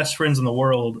of my best friends in the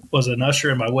world was an usher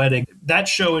in my wedding. That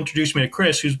show introduced me to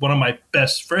Chris, who's one of my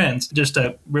best friends. Just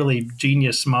a really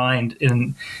genius mind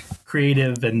and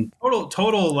creative and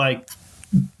total like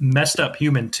messed up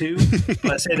human too.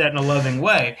 But I say that in a loving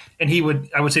way. And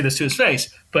I would say this to his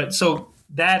face. But so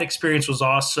that experience was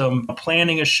awesome.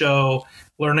 Planning a show,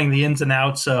 learning the ins and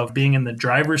outs of being in the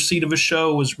driver's seat of a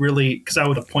show was really, because I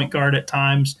was a point guard at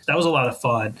times. That was a lot of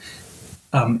fun.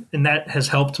 And that has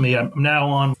helped me. I'm now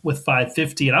on with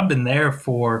 550, and I've been there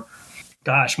for,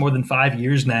 more than 5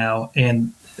 years now.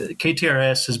 And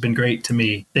KTRS has been great to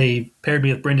me. They paired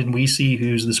me with Brendan Weesey,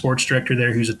 who's the sports director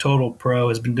there, who's a total pro,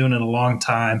 has been doing it a long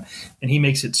time. And he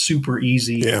makes it super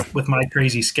easy with my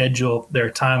crazy schedule. There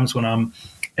are times when I'm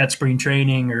at spring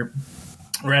training or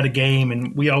at a game,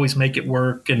 and we always make it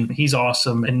work, and he's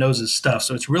awesome and knows his stuff.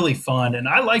 So it's really fun. And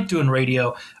I like doing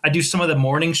radio. I do some of the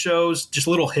morning shows, just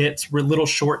little hits, little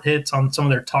short hits on some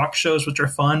of their talk shows, which are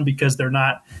fun because they're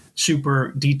not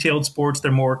super detailed sports.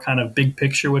 They're more kind of big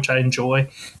picture, which I enjoy.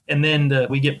 And then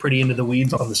we get pretty into the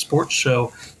weeds on the sports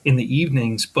show in the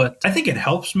evenings. But I think it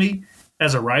helps me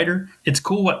as a writer. It's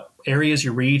cool what areas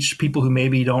you reach. People who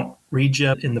maybe don't read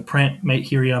you in the print might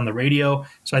hear you on the radio.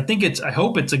 So I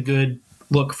hope it's a good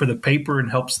look for the paper and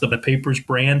helps the paper's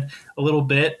brand a little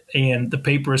bit. And the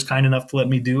paper is kind enough to let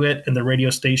me do it. And the radio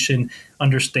station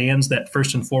understands that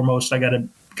first and foremost, I got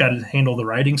to handle the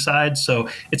writing side. So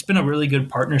it's been a really good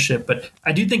partnership. But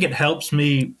I do think it helps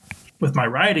me with my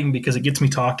writing because it gets me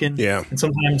talking. Yeah. And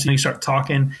sometimes you start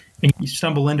talking and you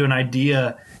stumble into an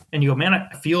idea and you go, man,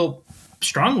 I feel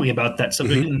strongly about that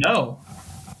subject.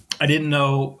 I didn't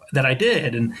know that I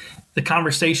did. And the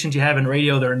conversations you have in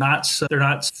radio, they're not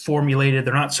formulated.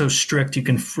 They're not so strict. You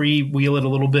can freewheel it a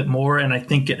little bit more. And I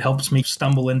think it helps me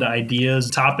stumble into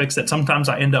ideas, topics that sometimes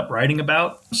I end up writing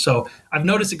about. So I've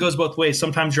noticed it goes both ways.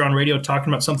 Sometimes you're on radio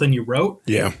talking about something you wrote.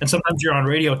 Yeah. And sometimes you're on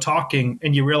radio talking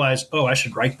and you realize, oh, I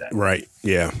should write that. Right.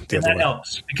 Yeah. And that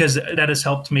helps because that has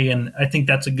helped me. And I think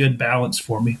that's a good balance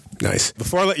for me. Nice.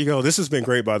 Before I let you go, this has been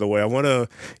great, by the way. I want to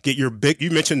get you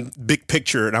mentioned big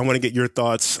picture, and I want to get your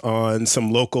thoughts on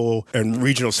some local and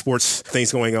regional sports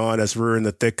things going on as we're in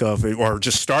the thick of it, or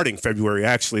just starting February,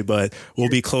 actually, but we'll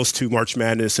be close to March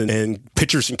Madness and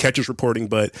pitchers and catchers reporting.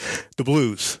 But the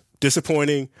Blues,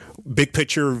 disappointing, big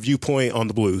picture viewpoint on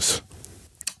the Blues.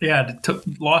 Yeah,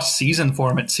 lost season for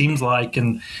them, it seems like,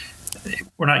 and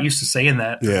we're not used to saying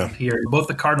that here. Both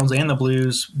the Cardinals and the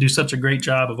Blues do such a great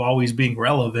job of always being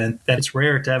relevant that it's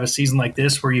rare to have a season like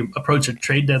this where you approach a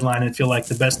trade deadline and feel like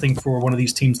the best thing for one of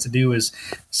these teams to do is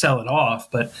sell it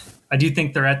off. But I do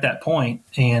think they're at that point,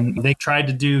 and they tried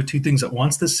to do two things at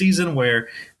once this season where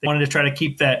they wanted to try to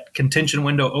keep that contention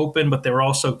window open, but they were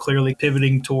also clearly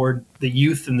pivoting toward the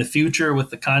youth and the future with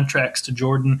the contracts to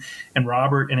Jordan and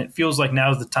Robert. And it feels like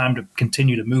now is the time to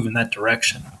continue to move in that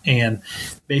direction and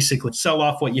basically sell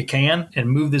off what you can and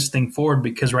move this thing forward,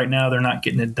 because right now they're not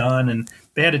getting it done. And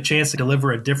they had a chance to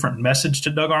deliver a different message to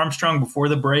Doug Armstrong before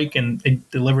the break, and they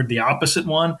delivered the opposite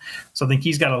one. So I think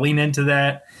he's got to lean into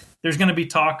that. There's going to be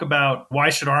talk about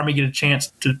why should Army get a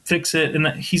chance to fix it, and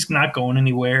he's not going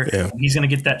anywhere. Yeah. He's going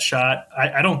to get that shot.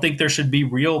 I don't think there should be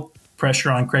real pressure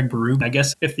on Craig Berube. I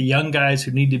guess if the young guys who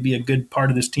need to be a good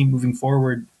part of this team moving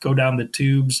forward go down the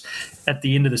tubes at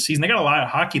the end of the season, they got a lot of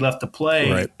hockey left to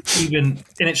play. Right. And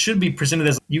it should be presented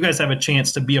as you guys have a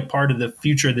chance to be a part of the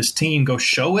future of this team. Go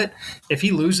show it. If he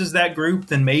loses that group,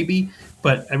 then maybe.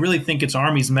 But I really think it's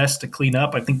Army's mess to clean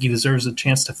up. I think he deserves a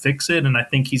chance to fix it, and I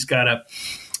think he's got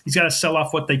to sell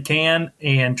off what they can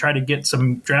and try to get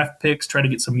some draft picks, try to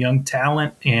get some young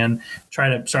talent, and try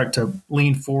to start to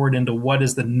lean forward into what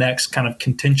is the next kind of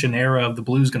contention era of the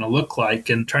Blues going to look like.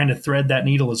 And trying to thread that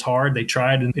needle is hard. They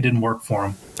tried, and it didn't work for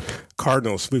them.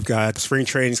 Cardinals, we've got spring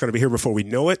training is going to be here before we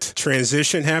know it.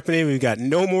 Transition happening. We've got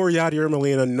no more Yadier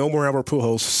Molina, no more Albert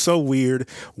Pujols. So weird.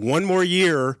 One more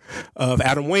year of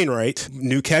Adam Wainwright,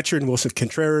 new catcher, and Wilson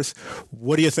Contreras.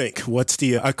 What do you think? What's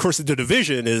of course, the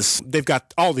division is, they've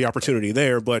got all the opportunity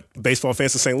there, but baseball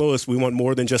fans of St. Louis, we want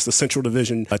more than just the Central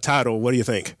Division title. What do you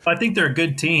think? I think they're a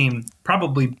good team,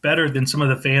 probably better than some of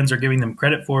the fans are giving them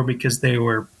credit for, because they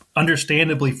were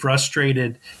understandably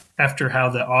frustrated after how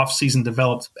the offseason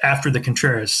developed after the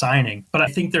Contreras signing. But I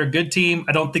think they're a good team.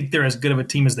 I don't think they're as good of a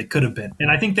team as they could have been. And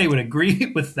I think they would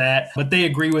agree with that, but they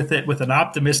agree with it with an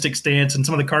optimistic stance. And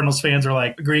some of the Cardinals fans are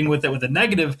like agreeing with it with a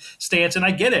negative stance. And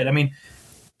I get it. I mean,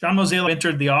 John Mozeliak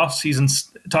entered the offseason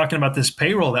talking about this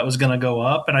payroll that was going to go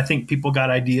up. And I think people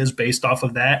got ideas based off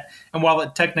of that. And while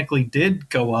it technically did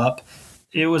go up,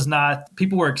 it was not,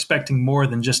 people were expecting more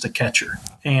than just a catcher.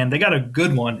 And they got a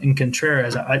good one in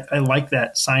Contreras. I like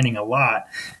that signing a lot.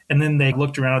 And then they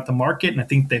looked around at the market, and I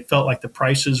think they felt like the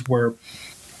prices were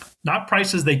not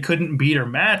prices they couldn't beat or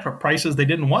match, but prices they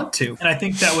didn't want to. And I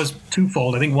think that was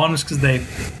twofold. I think one was because they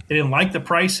didn't like the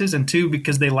prices, and two,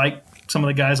 because they liked some of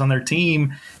the guys on their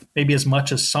team maybe as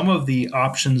much as some of the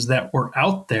options that were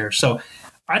out there. So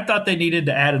I thought they needed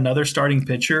to add another starting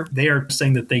pitcher. They are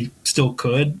saying that they still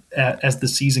could as the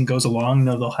season goes along.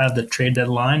 They'll have the trade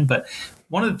deadline. But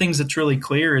one of the things that's really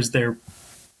clear is they're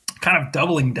kind of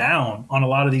doubling down on a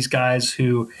lot of these guys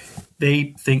who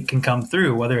they think can come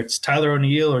through, whether it's Tyler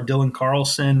O'Neill or Dylan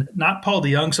Carlson. Not Paul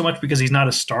DeJong so much because he's not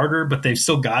a starter, but they've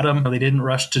still got him. They didn't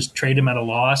rush to trade him at a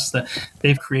loss.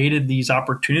 They've created these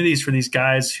opportunities for these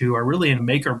guys who are really in a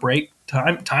make or break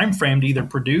time frame to either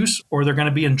produce or they're going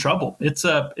to be in trouble. It's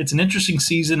an interesting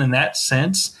season in that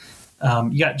sense.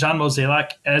 You got John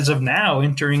Mozeliak as of now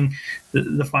entering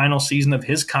the final season of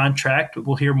his contract.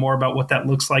 We'll hear more about what that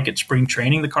looks like at spring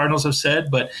training, the Cardinals have said,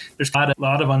 but there's a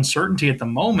lot of uncertainty at the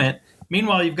moment.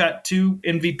 Meanwhile, you've got two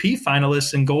MVP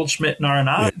finalists in Goldschmidt and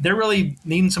Arenado. Yeah. They're really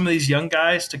needing some of these young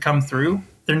guys to come through.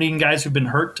 They're needing guys who've been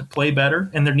hurt to play better,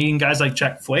 and they're needing guys like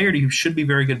Jack Flaherty, who should be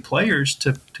very good players,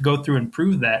 to go through and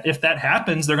prove that. If that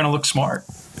happens, they're going to look smart.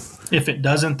 If it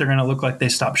doesn't, they're going to look like they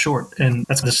stopped short. And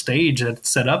that's the stage that's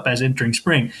set up as entering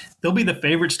spring. They'll be the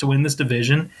favorites to win this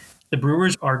division. The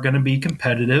Brewers are going to be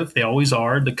competitive. They always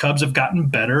are. The Cubs have gotten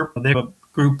better. They have a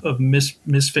group of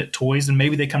misfit toys, and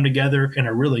maybe they come together and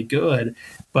are really good.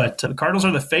 But the Cardinals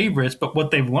are the favorites. But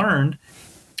what they've learned,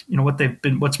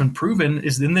 what's been proven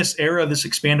is in this era of this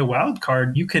expanded wild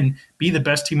card, you can be the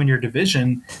best team in your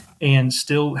division and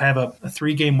still have a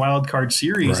 3-game wild card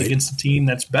series against a team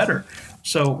that's better.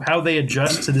 So how they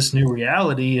adjust to this new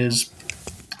reality is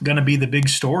going to be the big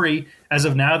story. As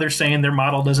of now, they're saying their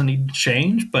model doesn't need to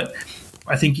change, but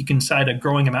I think you can cite a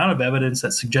growing amount of evidence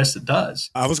that suggests it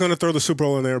does. I was going to throw the Super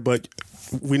Bowl in there, but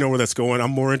we know where that's going. I'm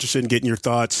more interested in getting your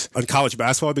thoughts on college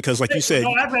basketball because, like you said...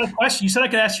 No, I've got a question. You said I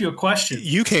could ask you a question.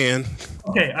 You can.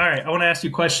 Okay, all right. I want to ask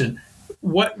you a question.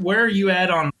 Where are you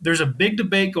at on? There's a big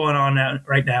debate going on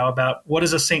right now about what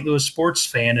is a St. Louis sports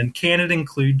fan, and can it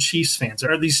include Chiefs fans?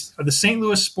 Are the St.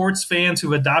 Louis sports fans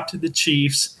who've adopted the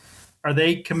Chiefs, are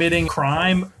they committing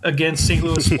crime against St.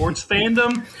 Louis sports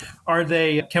fandom?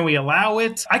 Can we allow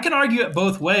it? I can argue it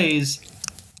both ways.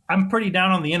 I'm pretty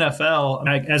down on the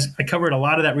NFL. As I covered a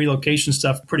lot of that relocation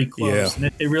stuff pretty close,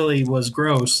 and it really was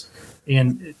gross.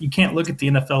 And you can't look at the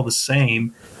NFL the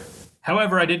same.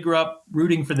 However, I did grow up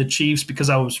rooting for the Chiefs because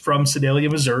I was from Sedalia,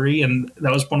 Missouri, and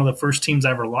that was one of the first teams I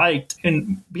ever liked.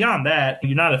 And beyond that,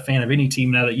 you're not a fan of any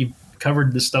team now that you've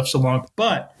covered this stuff so long.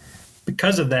 But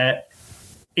because of that,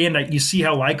 And you see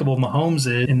how likable Mahomes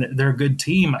is, and they're a good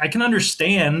team. I can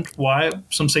understand why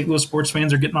some St. Louis sports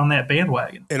fans are getting on that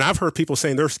bandwagon. And I've heard people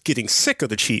saying they're getting sick of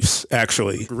the Chiefs,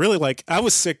 actually. Really, like, I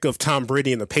was sick of Tom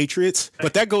Brady and the Patriots,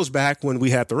 but that goes back when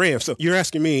we had the Rams. So you're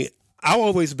asking me, I've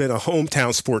always been a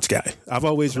hometown sports guy. I've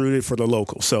always rooted for the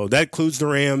local. So that includes the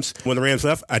Rams. When the Rams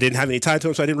left, I didn't have any tie to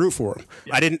them, so I didn't root for them.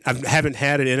 Yeah. I haven't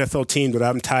had an NFL team that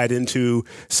I'm tied into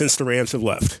since the Rams have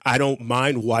left. I don't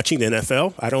mind watching the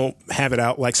NFL. I don't have it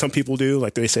out like some people do,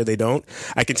 like they say they don't.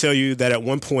 I can tell you that at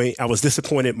one point I was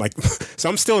disappointed. So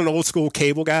I'm still an old school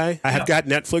cable guy. I have got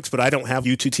Netflix, but I don't have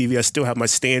YouTube TV. I still have my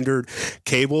standard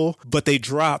cable, but they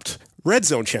dropped Red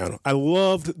Zone channel. I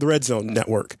loved the Red Zone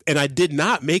network, and I did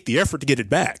not make the effort to get it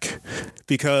back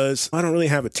because I don't really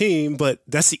have a team, but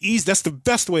that's the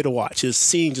best way to watch is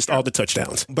seeing just all the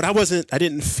touchdowns. But I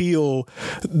didn't feel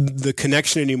the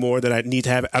connection anymore that I need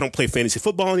to have. I don't play fantasy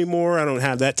football anymore. I don't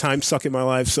have that time suck in my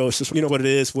life. So it's just, you know what it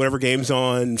is, whatever game's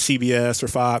on CBS or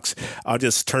Fox, I'll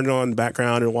just turn it on in the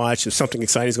background and watch. If something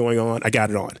exciting is going on, I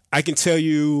got it on. I can tell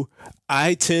you,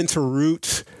 I tend to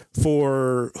root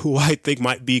for who I think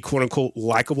might be quote unquote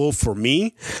likable for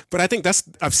me. But I think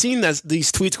I've seen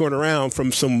these tweets going around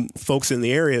from some folks in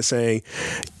the area saying,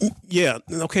 yeah,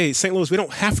 okay, St. Louis, we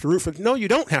don't have to root for, no, you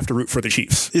don't have to root for the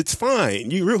Chiefs. It's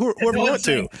fine. You root whoever you want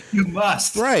to. You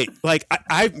must. Right. Like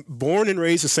I'm born and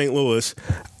raised in St. Louis.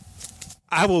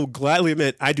 I will gladly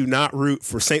admit I do not root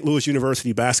for St. Louis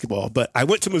University basketball, but I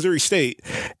went to Missouri State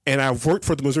and I worked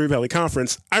for the Missouri Valley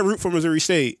Conference. I root for Missouri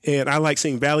State, and I like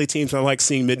seeing Valley teams. I like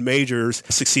seeing mid-majors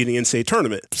succeeding in NCAA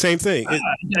tournament. Same thing. I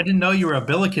didn't know you were a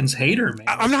Billikens hater, man.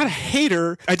 I'm not a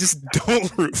hater. I just don't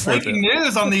root for them. Breaking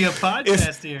news on the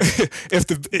podcast here.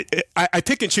 I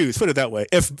pick and choose, put it that way.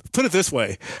 Put it this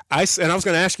way, I was going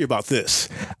to ask you about this.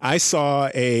 I saw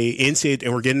a NCAA,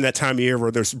 and we're getting that time of year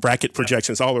where there's bracket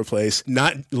projections all over the place.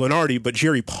 Not Lenardi, but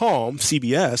Jerry Palm,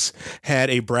 CBS, had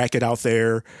a bracket out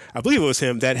there. I believe it was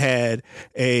him that had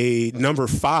a number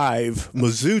 5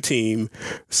 Mizzou team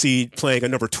seed playing a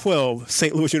number 12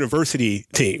 St. Louis University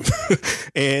team.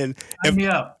 And sign me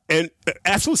up. And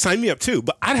absolutely sign me up too.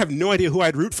 But I have no idea who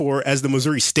I'd root for as the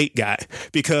Missouri State guy,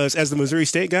 because as the Missouri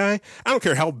State guy, I don't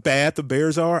care how bad the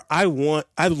Bears are. I'd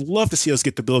love to see us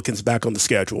get the Billikens back on the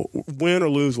schedule, win or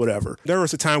lose, whatever. There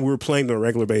was a time we were playing them on a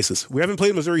regular basis. We haven't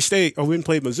played Missouri State, or we haven't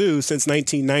played Mizzou since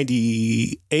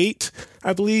 1998,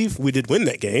 I believe. We did win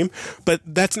that game, but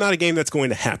that's not a game that's going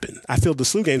to happen. I feel the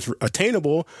SLU games are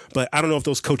attainable, but I don't know if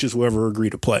those coaches will ever agree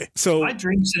to play. So my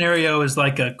dream scenario is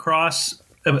like a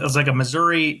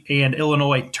Missouri and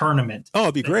Illinois tournament. Oh,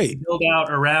 it'd be great. Build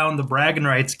out around the bragging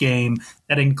rights game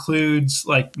that includes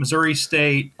like Missouri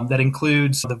State, that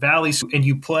includes the Valley, and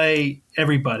you play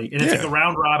everybody. And it's like a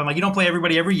round robin. Like you don't play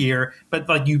everybody every year, but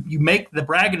like you make the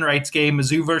bragging rights game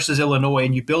Mizzou versus Illinois,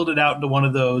 and you build it out into one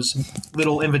of those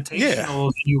little invitationals. Yeah.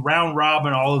 And you round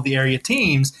robin all of the area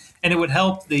teams, and it would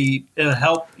help the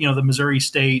Missouri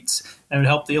states, and it would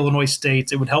help the Illinois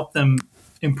states. It would help them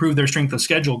improve their strength of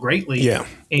schedule greatly. Yeah.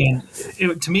 And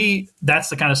to me, that's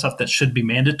the kind of stuff that should be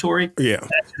mandatory. Yeah.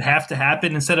 That should have to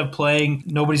happen instead of playing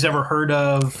nobody's ever heard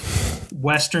of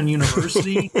Western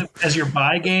University as your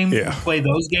bye game. Yeah. Play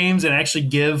those games and actually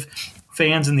give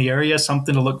fans in the area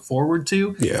something to look forward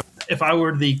to. Yeah. If I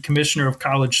were the commissioner of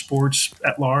college sports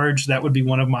at large, that would be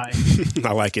one of my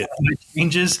I like it.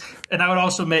 changes. And I would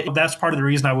also that's part of the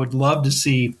reason I would love to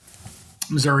see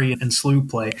Missouri and SLU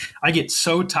play. I get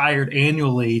so tired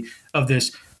annually of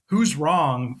this. Who's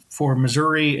wrong for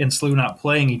Missouri and SLU not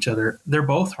playing each other? They're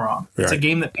both wrong. Right. It's a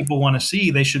game that people want to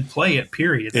see. They should play it,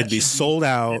 period. It'd be sold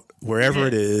out wherever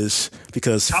it is,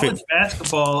 because college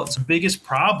basketball, its biggest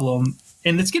problem,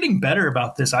 and it's getting better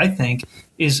about this, I think,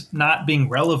 is not being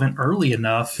relevant early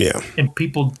enough. Yeah. And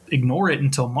people ignore it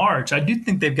until March. I do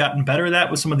think they've gotten better at that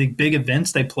with some of the big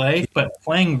events they play, but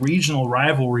playing regional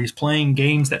rivalries, playing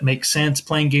games that make sense,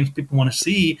 playing games people want to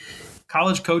see.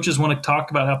 College coaches want to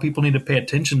talk about how people need to pay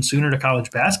attention sooner to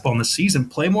college basketball in the season.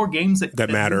 Play more games that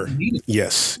matter.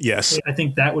 Yes. I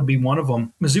think that would be one of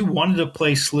them. Mizzou wanted to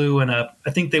play SLU, and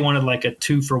I think they wanted like a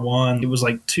 2-for-1. It was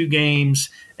like 2 games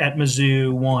at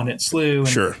Mizzou, 1 at SLU. And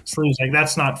sure. SLU was like,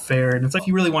 that's not fair. And it's like, if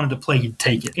you really wanted to play, you'd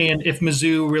take it. And if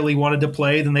Mizzou really wanted to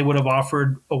play, then they would have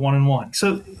offered a 1-and-1.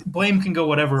 So blame can go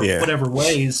whatever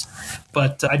ways.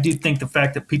 But I do think the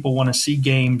fact that people want to see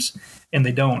games and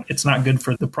they don't, it's not good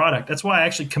for the product. That's why I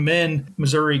actually commend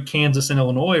Missouri, Kansas, and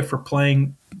Illinois for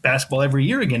playing basketball every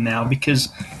year again now, because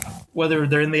whether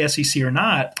they're in the SEC or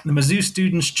not, the Mizzou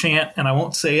students chant, and I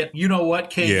won't say it, you know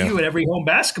what, KU at every home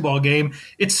basketball game.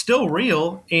 It's still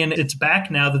real, and it's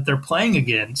back now that they're playing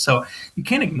again. So you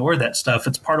can't ignore that stuff.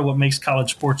 It's part of what makes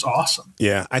college sports awesome.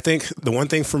 Yeah, I think the one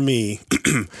thing for me,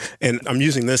 and I'm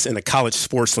using this in a college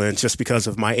sports lens just because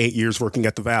of my 8 years working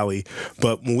at the Valley,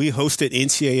 but when we hosted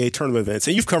NCAA tournament events,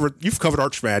 and you've covered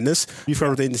Arch Madness, you've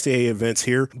covered the NCAA events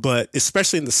here, but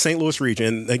especially in the St. Louis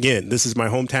region, again, this is my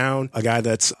hometown, a guy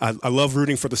I love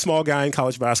rooting for the small guy in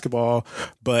college basketball,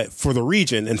 but for the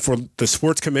region and for the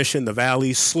Sports Commission, the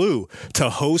Valley, SLU, to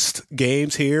host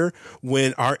games here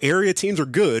when our area teams are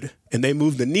good and they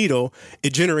move the needle,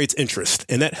 it generates interest.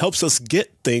 And that helps us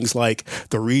get things like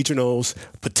the regionals,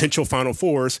 potential Final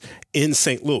Fours in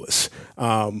St. Louis.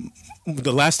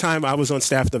 The last time I was on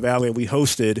staff at the Valley and we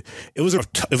hosted, it was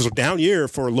a down year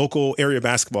for local area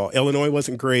basketball. Illinois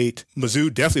wasn't great.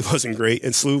 Mizzou definitely wasn't great.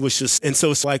 And SLU was just, and so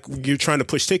it's like you're trying to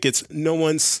push tickets.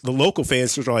 The local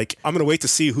fans are like, I'm going to wait to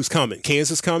see who's coming.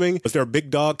 Kansas coming? Is there a big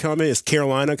dog coming? Is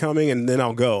Carolina coming? And then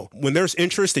I'll go. When there's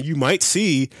interest and you might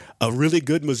see a really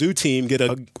good Mizzou team get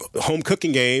a home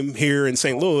cooking game here in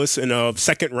St. Louis in a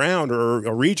second round or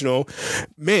a regional,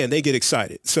 man, they get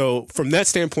excited. So from that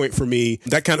standpoint, for me,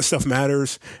 that kind of stuff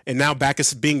matters. And now back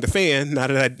as being the fan,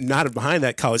 not behind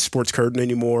that college sports curtain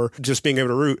anymore, just being able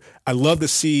to root. I love to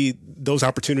see those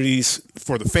opportunities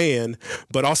for the fan,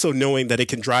 but also knowing that it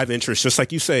can drive interest, just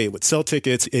like you say, with sell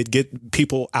tickets, it get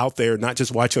people out there, not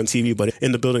just watch on TV, but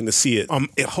in the building to see it. I'm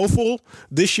hopeful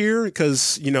this year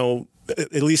because,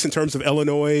 at least in terms of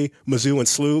Illinois, Mizzou, and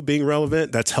SLU being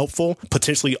relevant, that's helpful.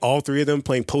 Potentially all three of them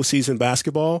playing postseason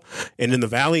basketball. And in the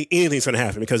Valley, anything's going to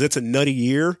happen because it's a nutty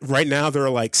year. Right now, there are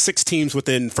like 6 teams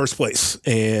within first place.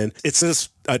 And it's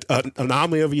just an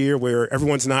anomaly of a year where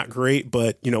everyone's not great.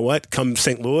 But you know what? Come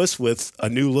St. Louis with a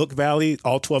new look Valley,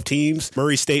 all 12 teams,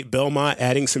 Murray State, Belmont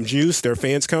adding some juice, their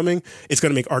fans coming. It's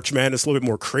going to make Arch Madness a little bit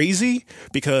more crazy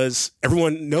because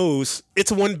everyone knows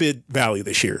it's a one-bid Valley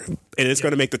this year. And it's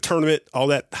going to make the tournament all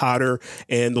that hotter.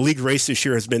 And the league race this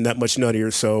year has been that much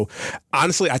nuttier. So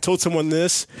honestly, I told someone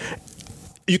this.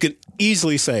 You can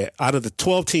easily say it. Out of the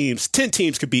 12 teams, 10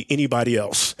 teams could be anybody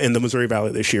else in the Missouri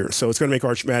Valley this year. So it's going to make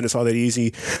Arch Madness all that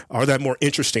easy, or that more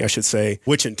interesting, I should say,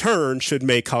 which in turn should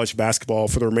make college basketball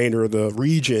for the remainder of the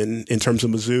region in terms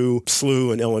of Mizzou,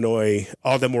 SLU, and Illinois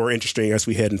all that more interesting as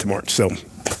we head into March. So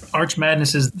Arch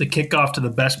Madness is the kickoff to the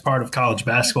best part of college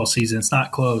basketball season. It's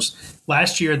not close.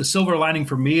 Last year, the silver lining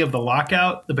for me of the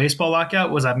lockout, the baseball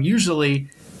lockout, was I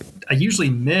usually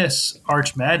miss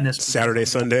Arch Madness. Saturday,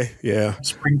 Sunday, yeah.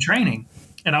 Spring training.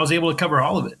 And I was able to cover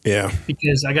all of it. Yeah.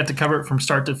 Because I got to cover it from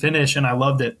start to finish, and I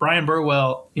loved it. Brian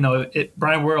Burwell,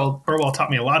 Burwell taught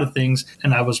me a lot of things,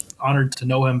 and I was honored to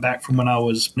know him back from when I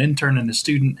was an intern and a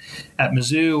student at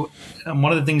Mizzou. And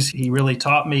one of the things he really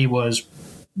taught me was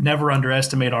never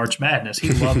underestimate Arch Madness.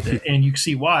 He loved it. And you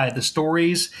see why. The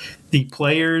stories, the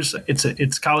players,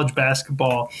 it's college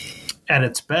basketball at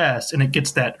its best, and it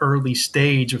gets that early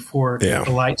stage before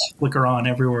the lights flicker on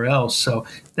everywhere else. So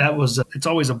it's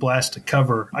always a blast to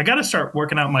cover. I got to start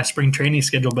working out my spring training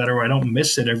schedule better where I don't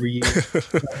miss it every year.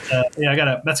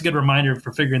 That's a good reminder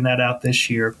for figuring that out this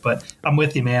year. But I'm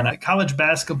with you, man. College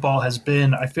basketball has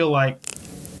been, I feel like,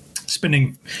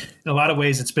 spending, in a lot of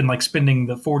ways, it's been like spending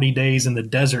the 40 days in the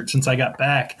desert since I got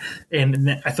back.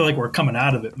 And I feel like we're coming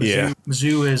out of it.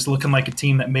 Mizzou is looking like a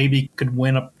team that maybe could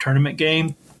win a tournament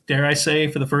game, dare I say,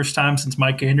 for the first time since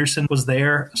Mike Anderson was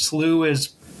there. SLU is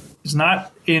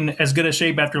not in as good a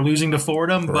shape after losing to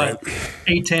Fordham, but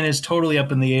A-10 is totally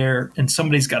up in the air, and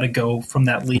somebody's got to go from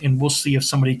that league. And we'll see if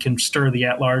somebody can stir the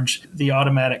at-large, the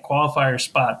automatic qualifier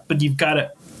spot. But you've got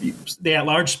to the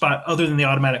at-large spot other than the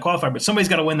automatic qualifier, but somebody's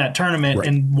got to win that tournament.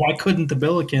 And why couldn't the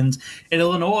Billikens in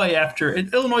Illinois,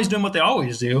 Illinois is doing what they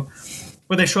always do,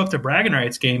 where they show up to bragging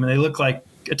rights game and they look like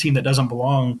a team that doesn't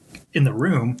belong in the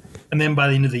room, and then by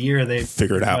the end of the year they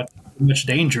figure it out. Much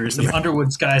dangerous. The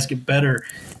Underwood's guys get better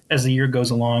as the year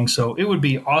goes along, so it would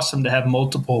be awesome to have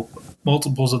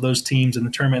multiples of those teams in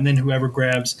the tournament, and then whoever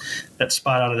grabs that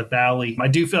spot out of the Valley. I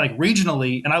do feel like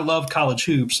regionally, and I love college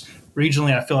hoops,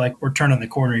 regionally, I feel like we're turning the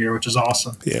corner here, which is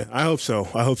awesome. Yeah, I hope so.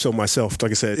 I hope so myself.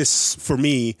 Like I said, for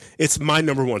me, it's my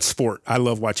number one sport. I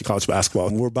love watching college basketball.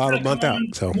 We're about a month out.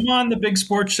 So come on the big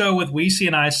sports show with Weesey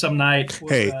and I some night.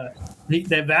 Hey.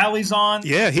 The Valley's on.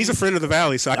 Yeah, he's a friend of the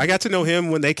Valley. So I got to know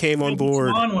him when they came on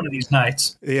board. On one of these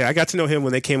nights. Yeah, I got to know him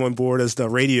when they came on board as the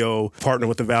radio partner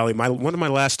with the Valley. One of my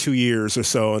last 2 years or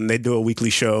so, and they do a weekly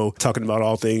show talking about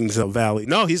all things Valley.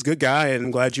 No, he's a good guy, and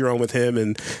I'm glad you're on with him,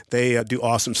 and they do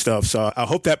awesome stuff. So I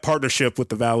hope that partnership with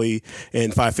the Valley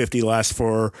and 550 lasts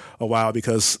for a while,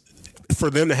 because For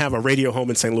them to have a radio home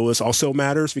in St. Louis also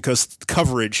matters because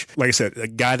coverage, like I said, a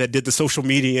guy that did the social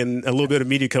media and a little bit of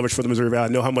media coverage for the Missouri Valley, I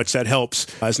know how much that helps.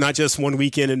 It's not just one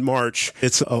weekend in March,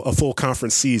 it's a full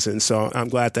conference season. So I'm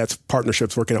glad that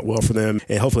partnership's working out well for them,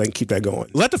 and hopefully they can keep that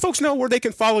going. Let the folks know where they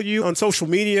can follow you on social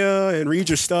media and read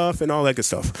your stuff and all that good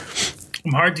stuff.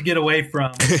 I'm hard to get away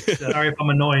from. Sorry if I'm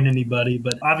annoying anybody,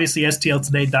 but obviously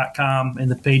stltoday.com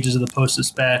and the pages of the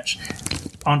Post-Dispatch.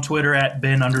 On Twitter at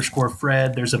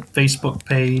Ben_Fred. There's a Facebook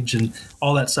page and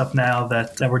all that stuff now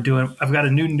that we're doing. I've got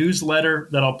a new newsletter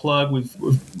that I'll plug. We're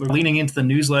leaning into the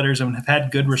newsletters and have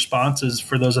had good responses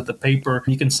for those at the paper.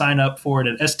 You can sign up for it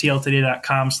at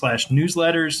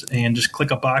stltoday.com/newsletters and just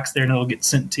click a box there and it'll get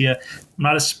sent to you. I'm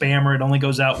not a spammer. It only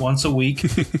goes out once a week,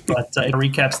 but it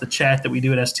recaps the chat that we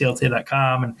do at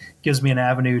stltoday.com and gives me an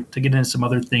avenue to get into some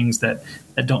other things that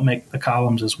don't make the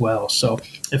columns as well. So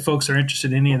if folks are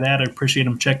interested in any of that, I appreciate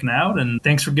them checking out. And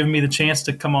thanks for giving me the chance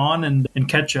to come on and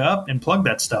catch up and plug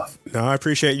that stuff. No, I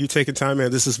appreciate you taking time,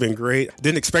 man. This has been great.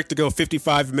 Didn't expect to go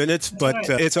 55 minutes, but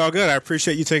it's all good. I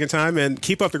appreciate you taking time and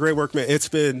keep up the great work, man. It's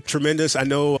been tremendous. I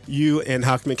know you and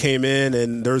Hockman came in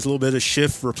and there was a little bit of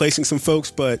shift replacing some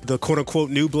folks, but the quote unquote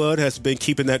new blood has been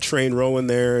keeping that train rolling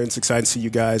there. And it's exciting to see you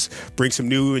guys bring some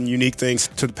new and unique things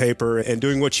to the paper and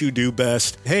doing what you do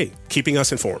best. Hey, keeping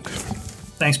us informed.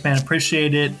 Thanks, man.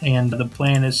 Appreciate it. And the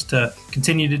plan is to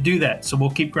continue to do that. So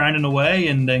we'll keep grinding away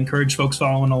and encourage folks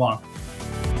following along.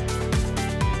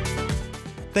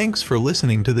 Thanks for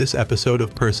listening to this episode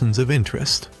of Persons of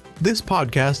Interest. This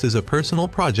podcast is a personal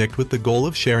project with the goal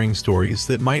of sharing stories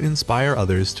that might inspire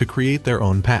others to create their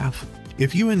own path.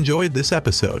 If you enjoyed this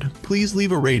episode, please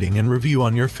leave a rating and review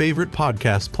on your favorite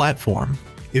podcast platform.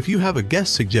 If you have a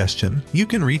guest suggestion, you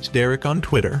can reach Derek on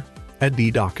Twitter at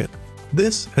 @ddockett.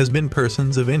 This has been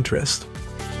Persons of Interest.